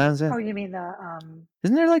museum. no. Yeah, that was it. Oh, you mean the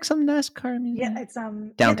Isn't there like some NASCAR yeah, museum it's yeah,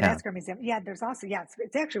 the downtown? NASCAR museum. Yeah, there's also yeah,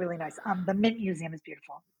 it's actually really nice. The Mint Museum is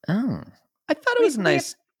beautiful. Oh, I thought it was a We have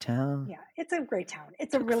nice town. yeah, it's a great town.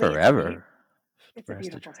 Took forever It's a for us to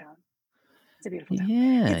beautiful try. town. It's a beautiful town.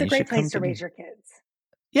 Yeah, It's a you great should come place to to raise the. your kids.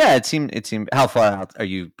 Yeah, it seemed. How far out are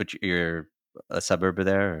you? But you're a suburb of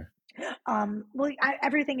there. Or? Well,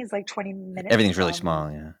 everything is like 20 minutes Everything's really from,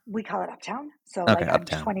 small. Yeah. we call it uptown. So Okay, like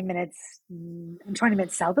uptown. I'm 20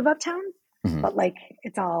 minutes south of uptown, Hmm. but like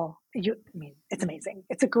it's I mean, it's amazing.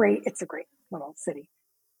 It's a great little city.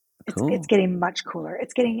 It's Cool. getting much cooler.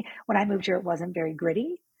 It's getting, when I moved here, it wasn't very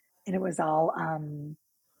gritty and it was all,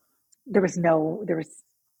 there was no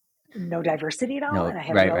diversity at all. No, And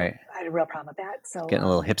right, right. I had a real problem with that. So, Getting a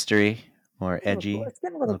little hipstery, more a little cool. edgy, It's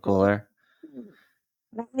getting a a little little cool. cooler.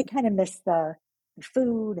 I kind of miss the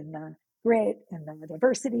food and the grit and the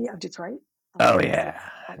diversity of Detroit. Oh I miss it. yeah.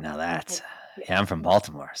 Now that's. Yeah, Yeah, I'm from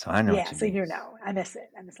Baltimore, so I know what yeah. you So mean. you know, I miss it.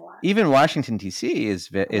 I miss a lot. Even Washington D.C. is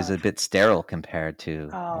a Love. bit sterile compared to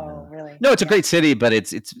Oh, really? No, it's a Yeah, great city, but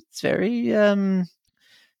it's very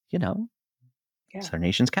you know yeah. it's our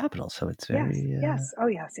nation's capital, so it's Yes, very yes. Oh,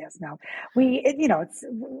 yes, yes. No, it's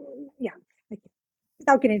yeah. Like,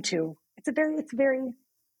 without getting too, it's very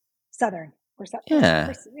southern.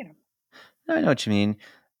 yeah. You know, I know what you mean.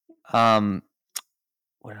 Um,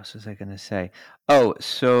 what else was I going to say? Oh,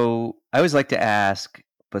 so I always like to ask,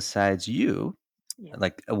 besides you, yeah.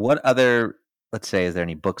 like what other, let's say, is there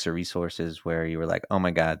any books or resources where you were like, oh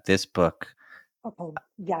my God, this book? Okay.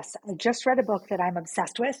 Yes, I just read a book that I'm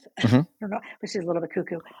obsessed with. I Hmm. don't know, which is a little bit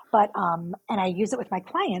cuckoo, but and I use it with my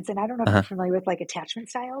clients. And I don't know if you're Uh-huh. familiar with like attachment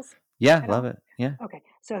styles Yeah, at love all. it. Yeah, Okay,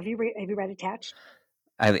 so have you read Attached?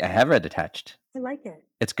 I have read Detached. I like it.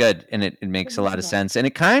 It's good, and it It makes a makes lot me of laugh. sense. And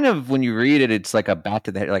it kind of, when you read it, it's like a bat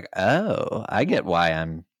to the head. Like, oh, I get Yeah. why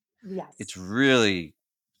I'm. It's Yes. really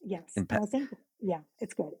Yes. And I impact. think yeah,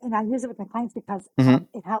 it's good. And I use it with my clients because Hmm.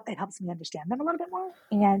 it helps me understand them a little bit more.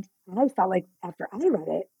 And I felt like after I read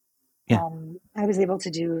it, Yeah. I was able to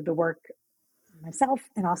do the work myself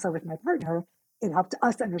and also with my partner. It helped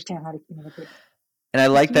us understand how to communicate. And I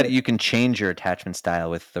Because like that you can change your attachment style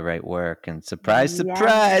with the right work. And surprise,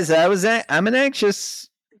 surprise, yes, I'm an anxious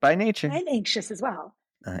by nature. I'm anxious as well.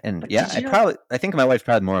 And But yeah, did you know? I think my wife's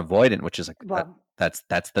probably more avoidant, which is like Well,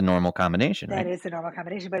 that's the normal combination, that right? is the normal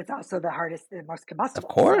combination, but it's also the hardest, the most Of combustible.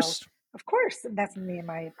 So, course, of course, that's me and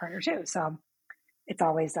my partner too. So it's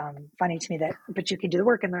always funny to me that, but you can do the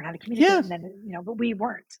work and learn how to communicate, yeah. and then but we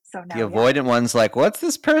weren't. So The now, yeah, avoidant one's like, "What's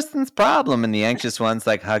this person's problem?" And the anxious one's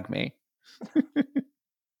like, "Hug me."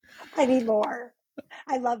 I need more.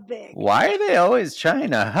 I love big. Why are they always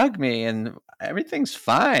trying to hug me and everything's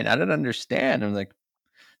fine? I don't understand. I'm like,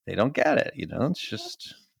 they don't get it. It's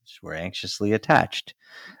just we're anxiously attached.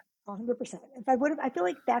 100%. If I would have, I feel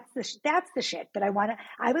like that's the shit that I want to.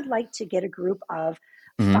 I would like to get a group of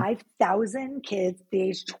Hmm. 5,000 kids, the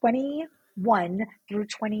age 21 through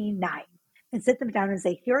 29, and sit them down and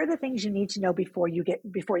say, "Here are the things you need to know before you get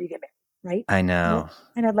married, right?" I And I, know.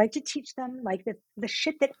 and I'd like to teach them like the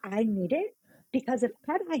shit that I needed, because if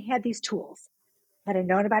had I had these tools, had I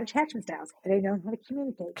known about attachment styles, had I known how to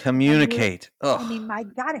communicate, I knew. Communicate. I Ugh. mean, my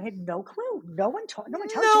God, I had no clue. No one tells No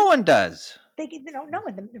you. one does. No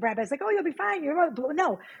one. The rabbi's like, "Oh, you'll be fine."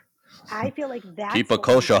 No. I feel like Keep that's a what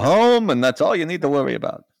we kosher need. home, and that's all you need to worry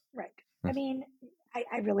about. Right. I mean,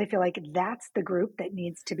 I really feel like that's the group that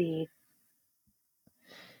needs to be,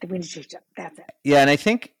 that we need to teach them. That's it. Yeah, and I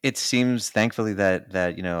think it seems, thankfully, that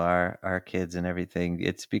our kids and everything,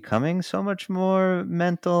 it's becoming so much more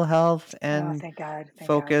mental health Oh, and thank God. Thank God.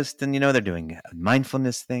 focused, and they're doing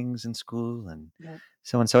mindfulness things in school and Yeah,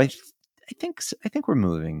 so on. So I think we're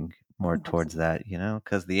moving more I hope so. towards that,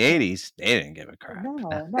 because the Yeah. '80s they didn't give a crap.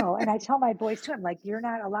 No, no. And I tell my boys too, I'm like, you're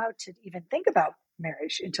not allowed to even think about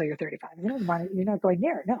marriage until you're 35. You don't want it. You're not going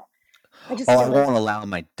near it. No. I just Oh, I feel like, won't allow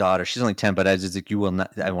my daughter. She's only 10, but I just like, you will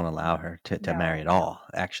not. I no, won't allow her to marry no, at no. all.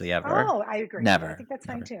 Actually, ever, Oh, I agree. I never, think that's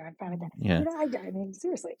fine never. too. I'm fine with that. Yeah. I mean,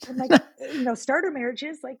 seriously, I'm like, starter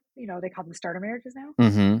marriages, like, they call them starter marriages now,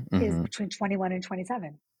 Mm-hmm. is Mm-hmm. between 21 and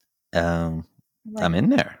 27. Um, I'm I'm like, in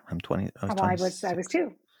there. I'm 20. I was well, I was 26.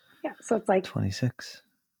 too. Yeah. So it's like, 26.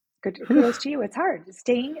 Whew. Kudos to you. It's hard.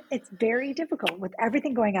 It's very difficult with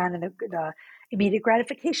everything going on and the immediate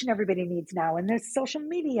gratification everybody needs now, and there's social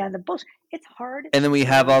media and the bullshit. It's hard And then to we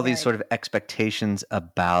have stay all these married. sort of expectations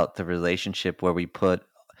about the relationship where we put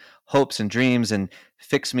hopes and dreams and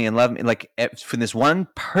fix me and love me. Like for this one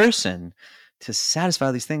person to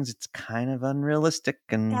satisfy these things, it's kind of unrealistic.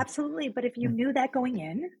 And Absolutely. But if you knew that going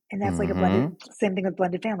in, and that's like a mm-hmm. same thing with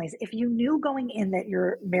blended families, if you knew going in that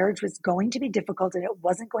your marriage was going to be difficult and it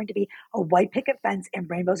wasn't going to be a white picket fence and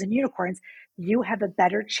rainbows and unicorns, you have a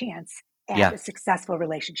better chance at Yeah, a successful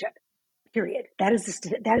relationship. Period. That is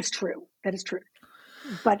true. That is true.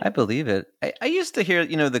 But I believe it. I used to hear,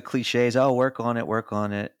 the cliches, oh, work on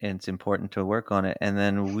it, and it's important to work on it. And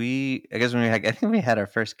then I guess I think we had our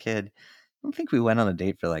first kid, I don't think we went on a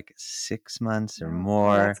date for like 6 months or no,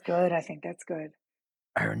 oh, that's more. good. I think that's good.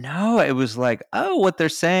 Or no, it was like, oh, what they're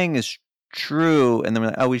saying is true. And then we're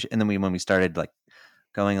like, oh, and then when we started like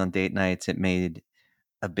going on date nights, it made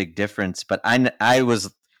a big difference. But I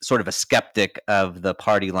was sort of a skeptic of the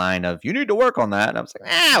party line of, you need to work on that. And I was like,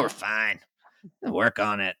 we're Yeah, fine. Work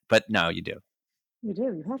on it. But no, you do. you do.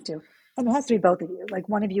 You have to. And it has to be both of you. Like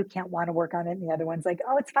one of you can't want to work on it, and the other one's like,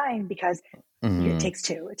 oh, it's fine because it Mm, takes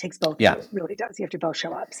two. It takes both of yeah. you. It really does. You have to both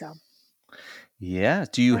show up. So Yeah.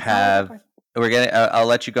 Do you that's how I have? operate. I'll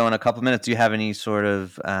let you go in a couple minutes. Do you have any sort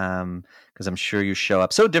of? Because I'm sure you show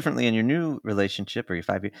up so differently in your new relationship or your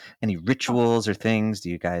 5 year. Any Oh, rituals or things? Do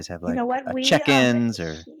you guys have you know like what? check-ins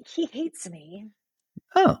or? He hates me. He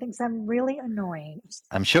Oh, thinks I'm really annoying.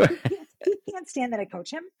 I'm sure. He can't stand that I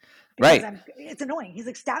coach him because Right. it's annoying. He's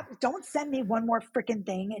like, stop, don't send me one more freaking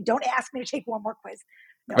thing and don't ask me to take one more quiz.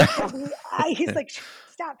 No, Right. he's like,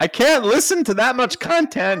 stop. I can't Um, listen to that much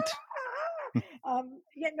content.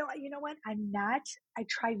 yeah, no, you know what? I'm not. I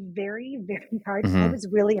try very, very hard. I Hmm. was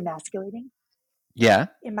really emasculating Yeah.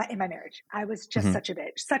 in my marriage. I was just Hmm. such a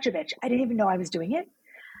bitch. I didn't even know I was doing it.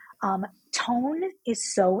 Um, Tone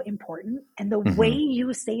is so important, and the way Hmm.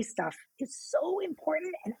 you say stuff is so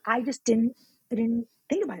important. And I didn't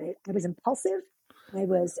think about it. I was impulsive.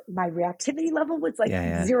 My reactivity level was like Yeah.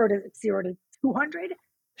 Yeah. zero to 200. And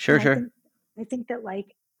Sure. Sure. I think that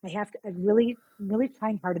like I'm really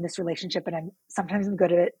trying hard in this relationship, and sometimes I'm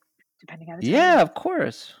good at it, depending on the time. Yeah. Of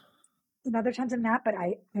course. And other times I'm not, but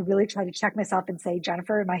I really try to check myself and say,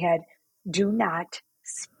 Jennifer, in my head, do not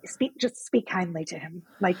just speak kindly to him.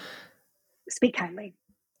 Like, speak kindly.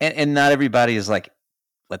 And not everybody is like,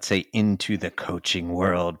 let's say, into the coaching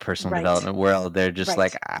world, personal Right. development world. They're just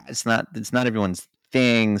like, Right. it's not everyone's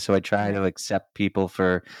thing. So I try to Right. accept people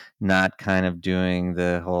for not kind of doing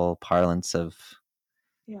the whole parlance of,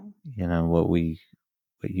 Yeah. what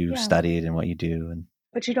you Yeah. studied and what you do. And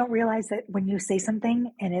But you don't realize that when you say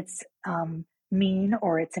something and it's mean,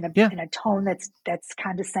 or it's yeah, in a tone that's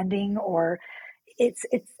condescending, or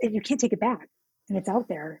you can't take it back, and it's out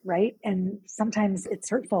there, right? And sometimes it's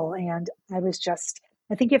hurtful. And I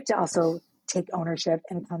think you have to also take ownership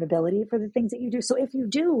and accountability for the things that you do. So if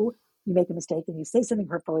you make a mistake and you say something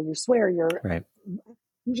hurtful or you swear, right,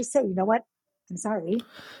 you just say, you know what? I'm sorry.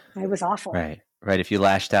 I was awful. right, right. If you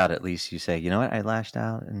lashed out, at least you say, you know what, I lashed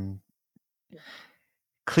out, and Yeah,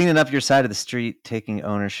 cleaning up your side of the street, taking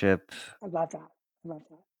ownership. I love that. I love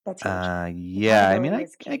that. That's huge. Yeah. I mean, Accountability I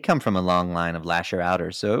is I key. come from a long line of lasher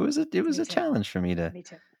outers, so it was Me a too. challenge for me to Me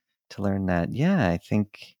too. learn that. Yeah, I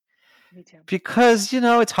think Me too. because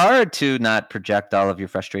it's hard to not project all of your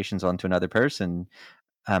frustrations onto another person.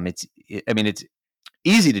 I mean, it's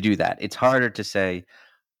easy to do that. It's harder to say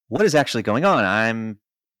what is actually going on. I'm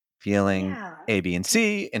feeling Yeah. A, B, and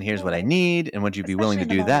C, and here's what I Well, need. And would you be willing especially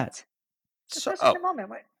to in the do that? moment. So, Especially in the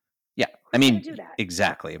moment. yeah. I Who's going mean, to do that?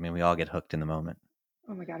 exactly. I mean, we all get hooked in the moment.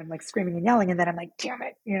 Oh my God, I'm like screaming and yelling. And then I'm like, damn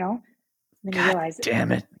it, And then you God realize,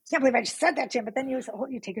 damn it. I can't believe I just said that to him. But then you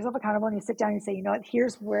take yourself accountable and you sit down and you say, you know what,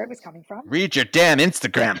 here's where it was coming from. Read your damn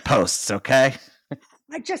Instagram posts, okay?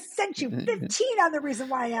 I just sent you 15 on the reason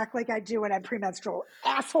why I act like I do when I'm premenstrual,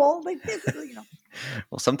 asshole. Like this,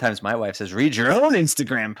 Well, sometimes my wife says, read your own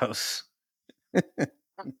Instagram posts.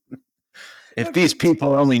 If No, these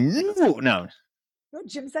people only knew. No. what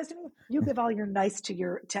Jim says to me, you give all your nice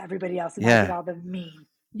to everybody else, and I get Yeah. all the mean.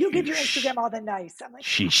 You give your Instagram all the nice. I'm like,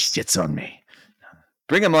 She shits on me.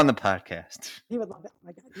 Bring him on the podcast. he would love it. Oh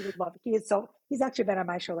my God, he would love it. He's actually been on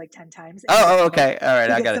my show like 10 times, and Oh, okay. All right.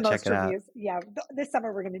 he I gets got to the check most it out. reviews. Yeah, this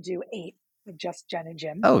summer we're going to do 8 of just Jen and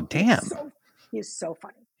Jim. Oh, damn. He is so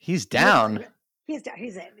funny. He's You wouldn't believe down. it. He's down.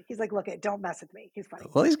 He's in. He's like, look, don't mess with me. He's funny.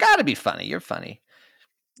 Well, he's got to be funny. You're funny.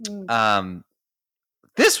 Mm.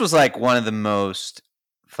 This was like one of the most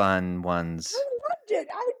fun I ones. loved it.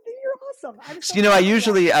 You're awesome. I was so So,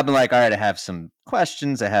 happy. Yeah. I'm like, all right, I have some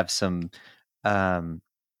questions. I have some, um,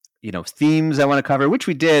 themes I want to cover, which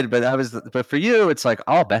we did, but for you, it's like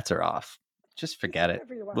all bets are off. Just forget it.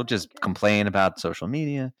 We'll just complain about social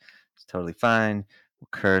media. It's totally fine. We'll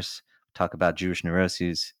curse, talk about Jewish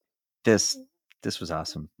neuroses. This was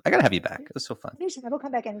awesome. I gotta have you back. It was so fun. I will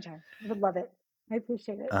come back anytime. I would love it. I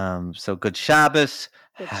appreciate it. So good Shabbos.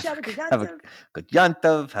 Have a good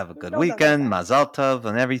Yantov. Have a good weekend. Mazal Tov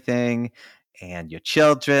and everything. And your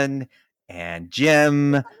children. And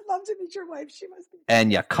Jim. I would love to meet your wife. She must be.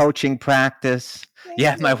 And your coaching practice.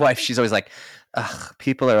 My wife, she's always like,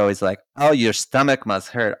 people are always like, oh, your stomach must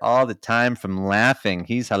hurt all the time from laughing.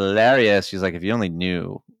 He's hilarious. She's like, if you only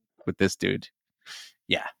knew with this dude.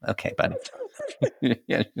 Yeah. Okay, buddy.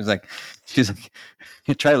 Yeah. She's like,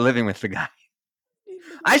 you try living with the guy.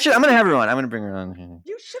 I'm going to have her on. I'm going to bring her on.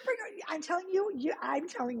 You should bring her. I'm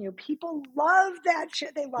telling you, people love that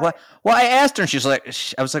shit. They love it. Well, I asked her, and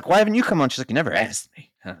I was like, why haven't you come on? She's like, you never asked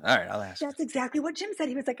me. All right, I'll ask. That's exactly what Jim said.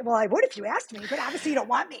 He was like, well, I would if you asked me, but obviously you don't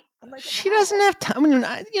want me. I'm like, she doesn't have time.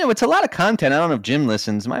 It's a lot of content. I don't know if Jim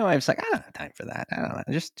listens. My wife's like, I don't have time for that. I don't know.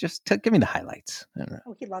 Just give me the highlights. I don't know.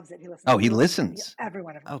 Oh, he loves it. He listens. Oh, he listens. Every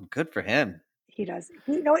one of them. Oh, good for him. He does.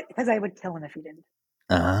 You know what? Because I would kill him if he didn't.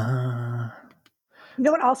 You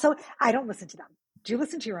know what? Also, I don't listen to them. Do you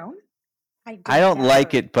listen to your own? I don't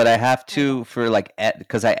like it, but I have to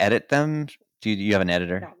because I edit them. Do you have an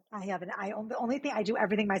editor? No, I haven't. The only thing I do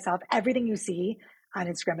everything myself. Everything you see on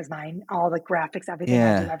Instagram is mine. All the graphics, everything.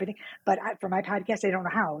 Yeah. I do everything. But for my podcast, I don't know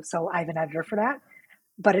how. So I have an editor for that.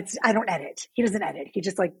 But I don't edit. He doesn't edit. He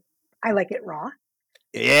just I like it raw.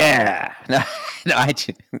 Yeah. No, I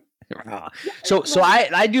do. Raw. Yeah, so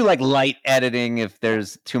I do light editing if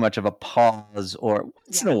there's too much of a pause, or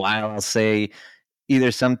once in a while I'll say either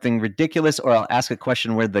something ridiculous or I'll ask a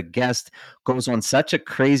question where the guest goes on such a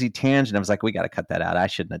crazy tangent. I was like, we got to cut that out. I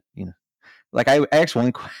shouldn't have, I asked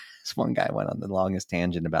one guy went on the longest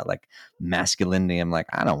tangent about masculinity. I'm like,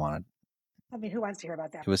 I don't want to. I mean, who wants to hear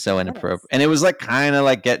about that? It was so inappropriate. And it was kind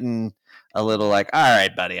of getting a little all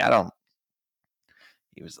right, buddy, I don't.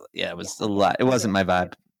 It was a lot. It wasn't my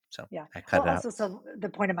vibe. So I cut it out. So the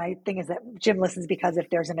point of my thing is that Jim listens because if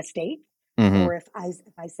there's a mistake, or if I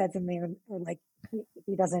said something, or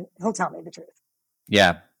he doesn't, he'll tell me the truth.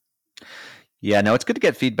 Yeah. Yeah. No, it's good to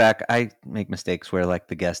get feedback. I make mistakes where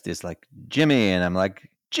the guest is Jimmy, and I'm like,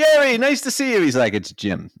 Jerry, nice to see you. He's like, it's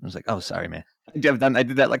Jim. I was like, oh, sorry, man. I did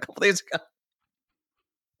that a couple days ago.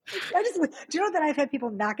 Do you know that I've had people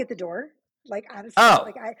knock at the door? Honestly,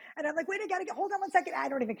 and I'm like, wait, hold on 1 second. I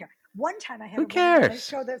don't even care. One time I had Who cares?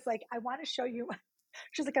 Show this, I want to show you.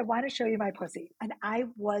 She's like, I want to show you my pussy, and I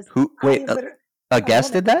was a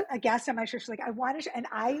guest did that? A guest on my show. She's like, I want to, and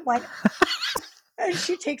I went, and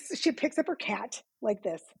she picks up her cat like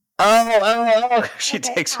this. Oh! She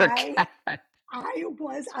takes her cat. I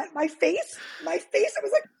was on my face. I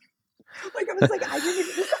was like, I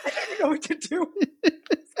didn't know what to do.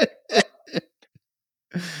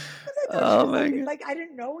 Oh my God. I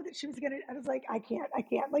didn't know that she was gonna. I was like, I can't.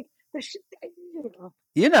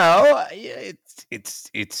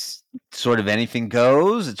 It's sort of anything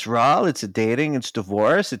goes. It's raw. It's a dating. It's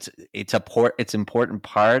divorce. It's important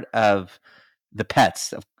part of the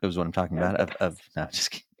pets. Is what I'm talking about. No,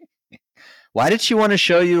 just kidding. Why did she want to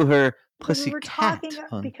show you her pussy cat?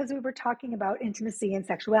 Because we were talking about intimacy and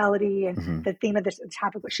sexuality, and the theme of this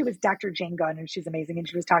topic. She was Dr. Jane Gunn, and she's amazing, and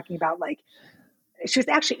she was talking about she was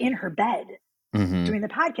actually in her bed doing the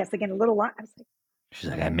podcast. Again, a little long. I was like,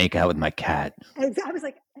 she's like, I make out with my cat. I was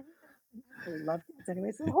like, I really love cats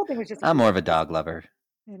anyway. So the whole thing was just. I'm more of a dog lover.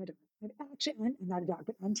 Actually, I'm not a dog,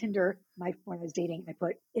 but on Tinder, when I was dating, I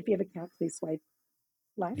put, if you have a cat, please swipe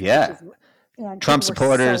left. Yeah. Trump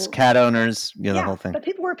supporters, cat owners, the whole thing. But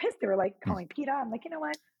people were pissed. They were calling PETA. I'm like, you know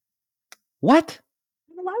what? What?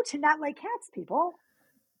 I'm allowed to not like cats, people.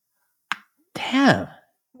 Damn.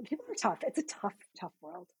 People are tough. It's a tough, tough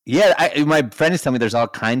world. Yeah, my friend is telling me there's all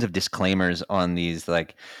kinds of disclaimers on these,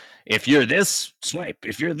 if you're this, swipe.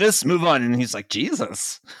 If you're this, move on. And he's like,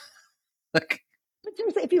 Jesus. But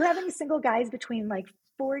seriously, if you have any single guys between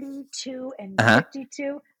 42 and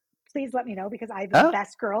 52, please let me know, because I have the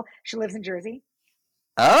best girl. She lives in Jersey.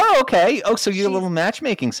 Oh, okay. Oh, so you're a little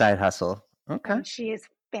matchmaking side hustle. Okay. And she is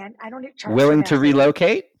I don't willing to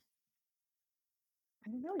relocate? I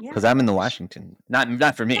don't know, yeah. Because I'm in the Washington. Not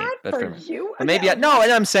for me. Not for you. But maybe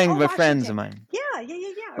I'm saying with friends of mine. Yeah.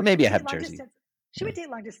 Or maybe I have Jersey. She would date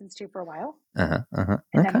long distance too for a while. And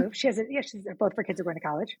then move. She has both of her kids are going to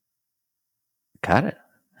college. Got it.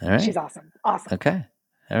 All right. She's awesome. Awesome. Okay.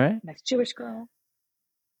 All right. Nice Jewish girl.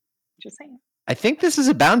 Just saying. I think this is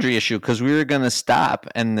a boundary issue, because we were going to stop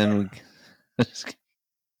and then we.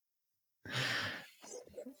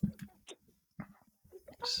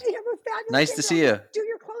 Gross. Have a fabulous Nice day, to girl. see you. Do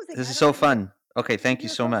your closing. This I is don't so know. fun. Okay, Should we thank do you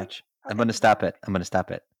your so closing? much. I'm Okay, going to stop it. I'm going to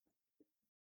stop it.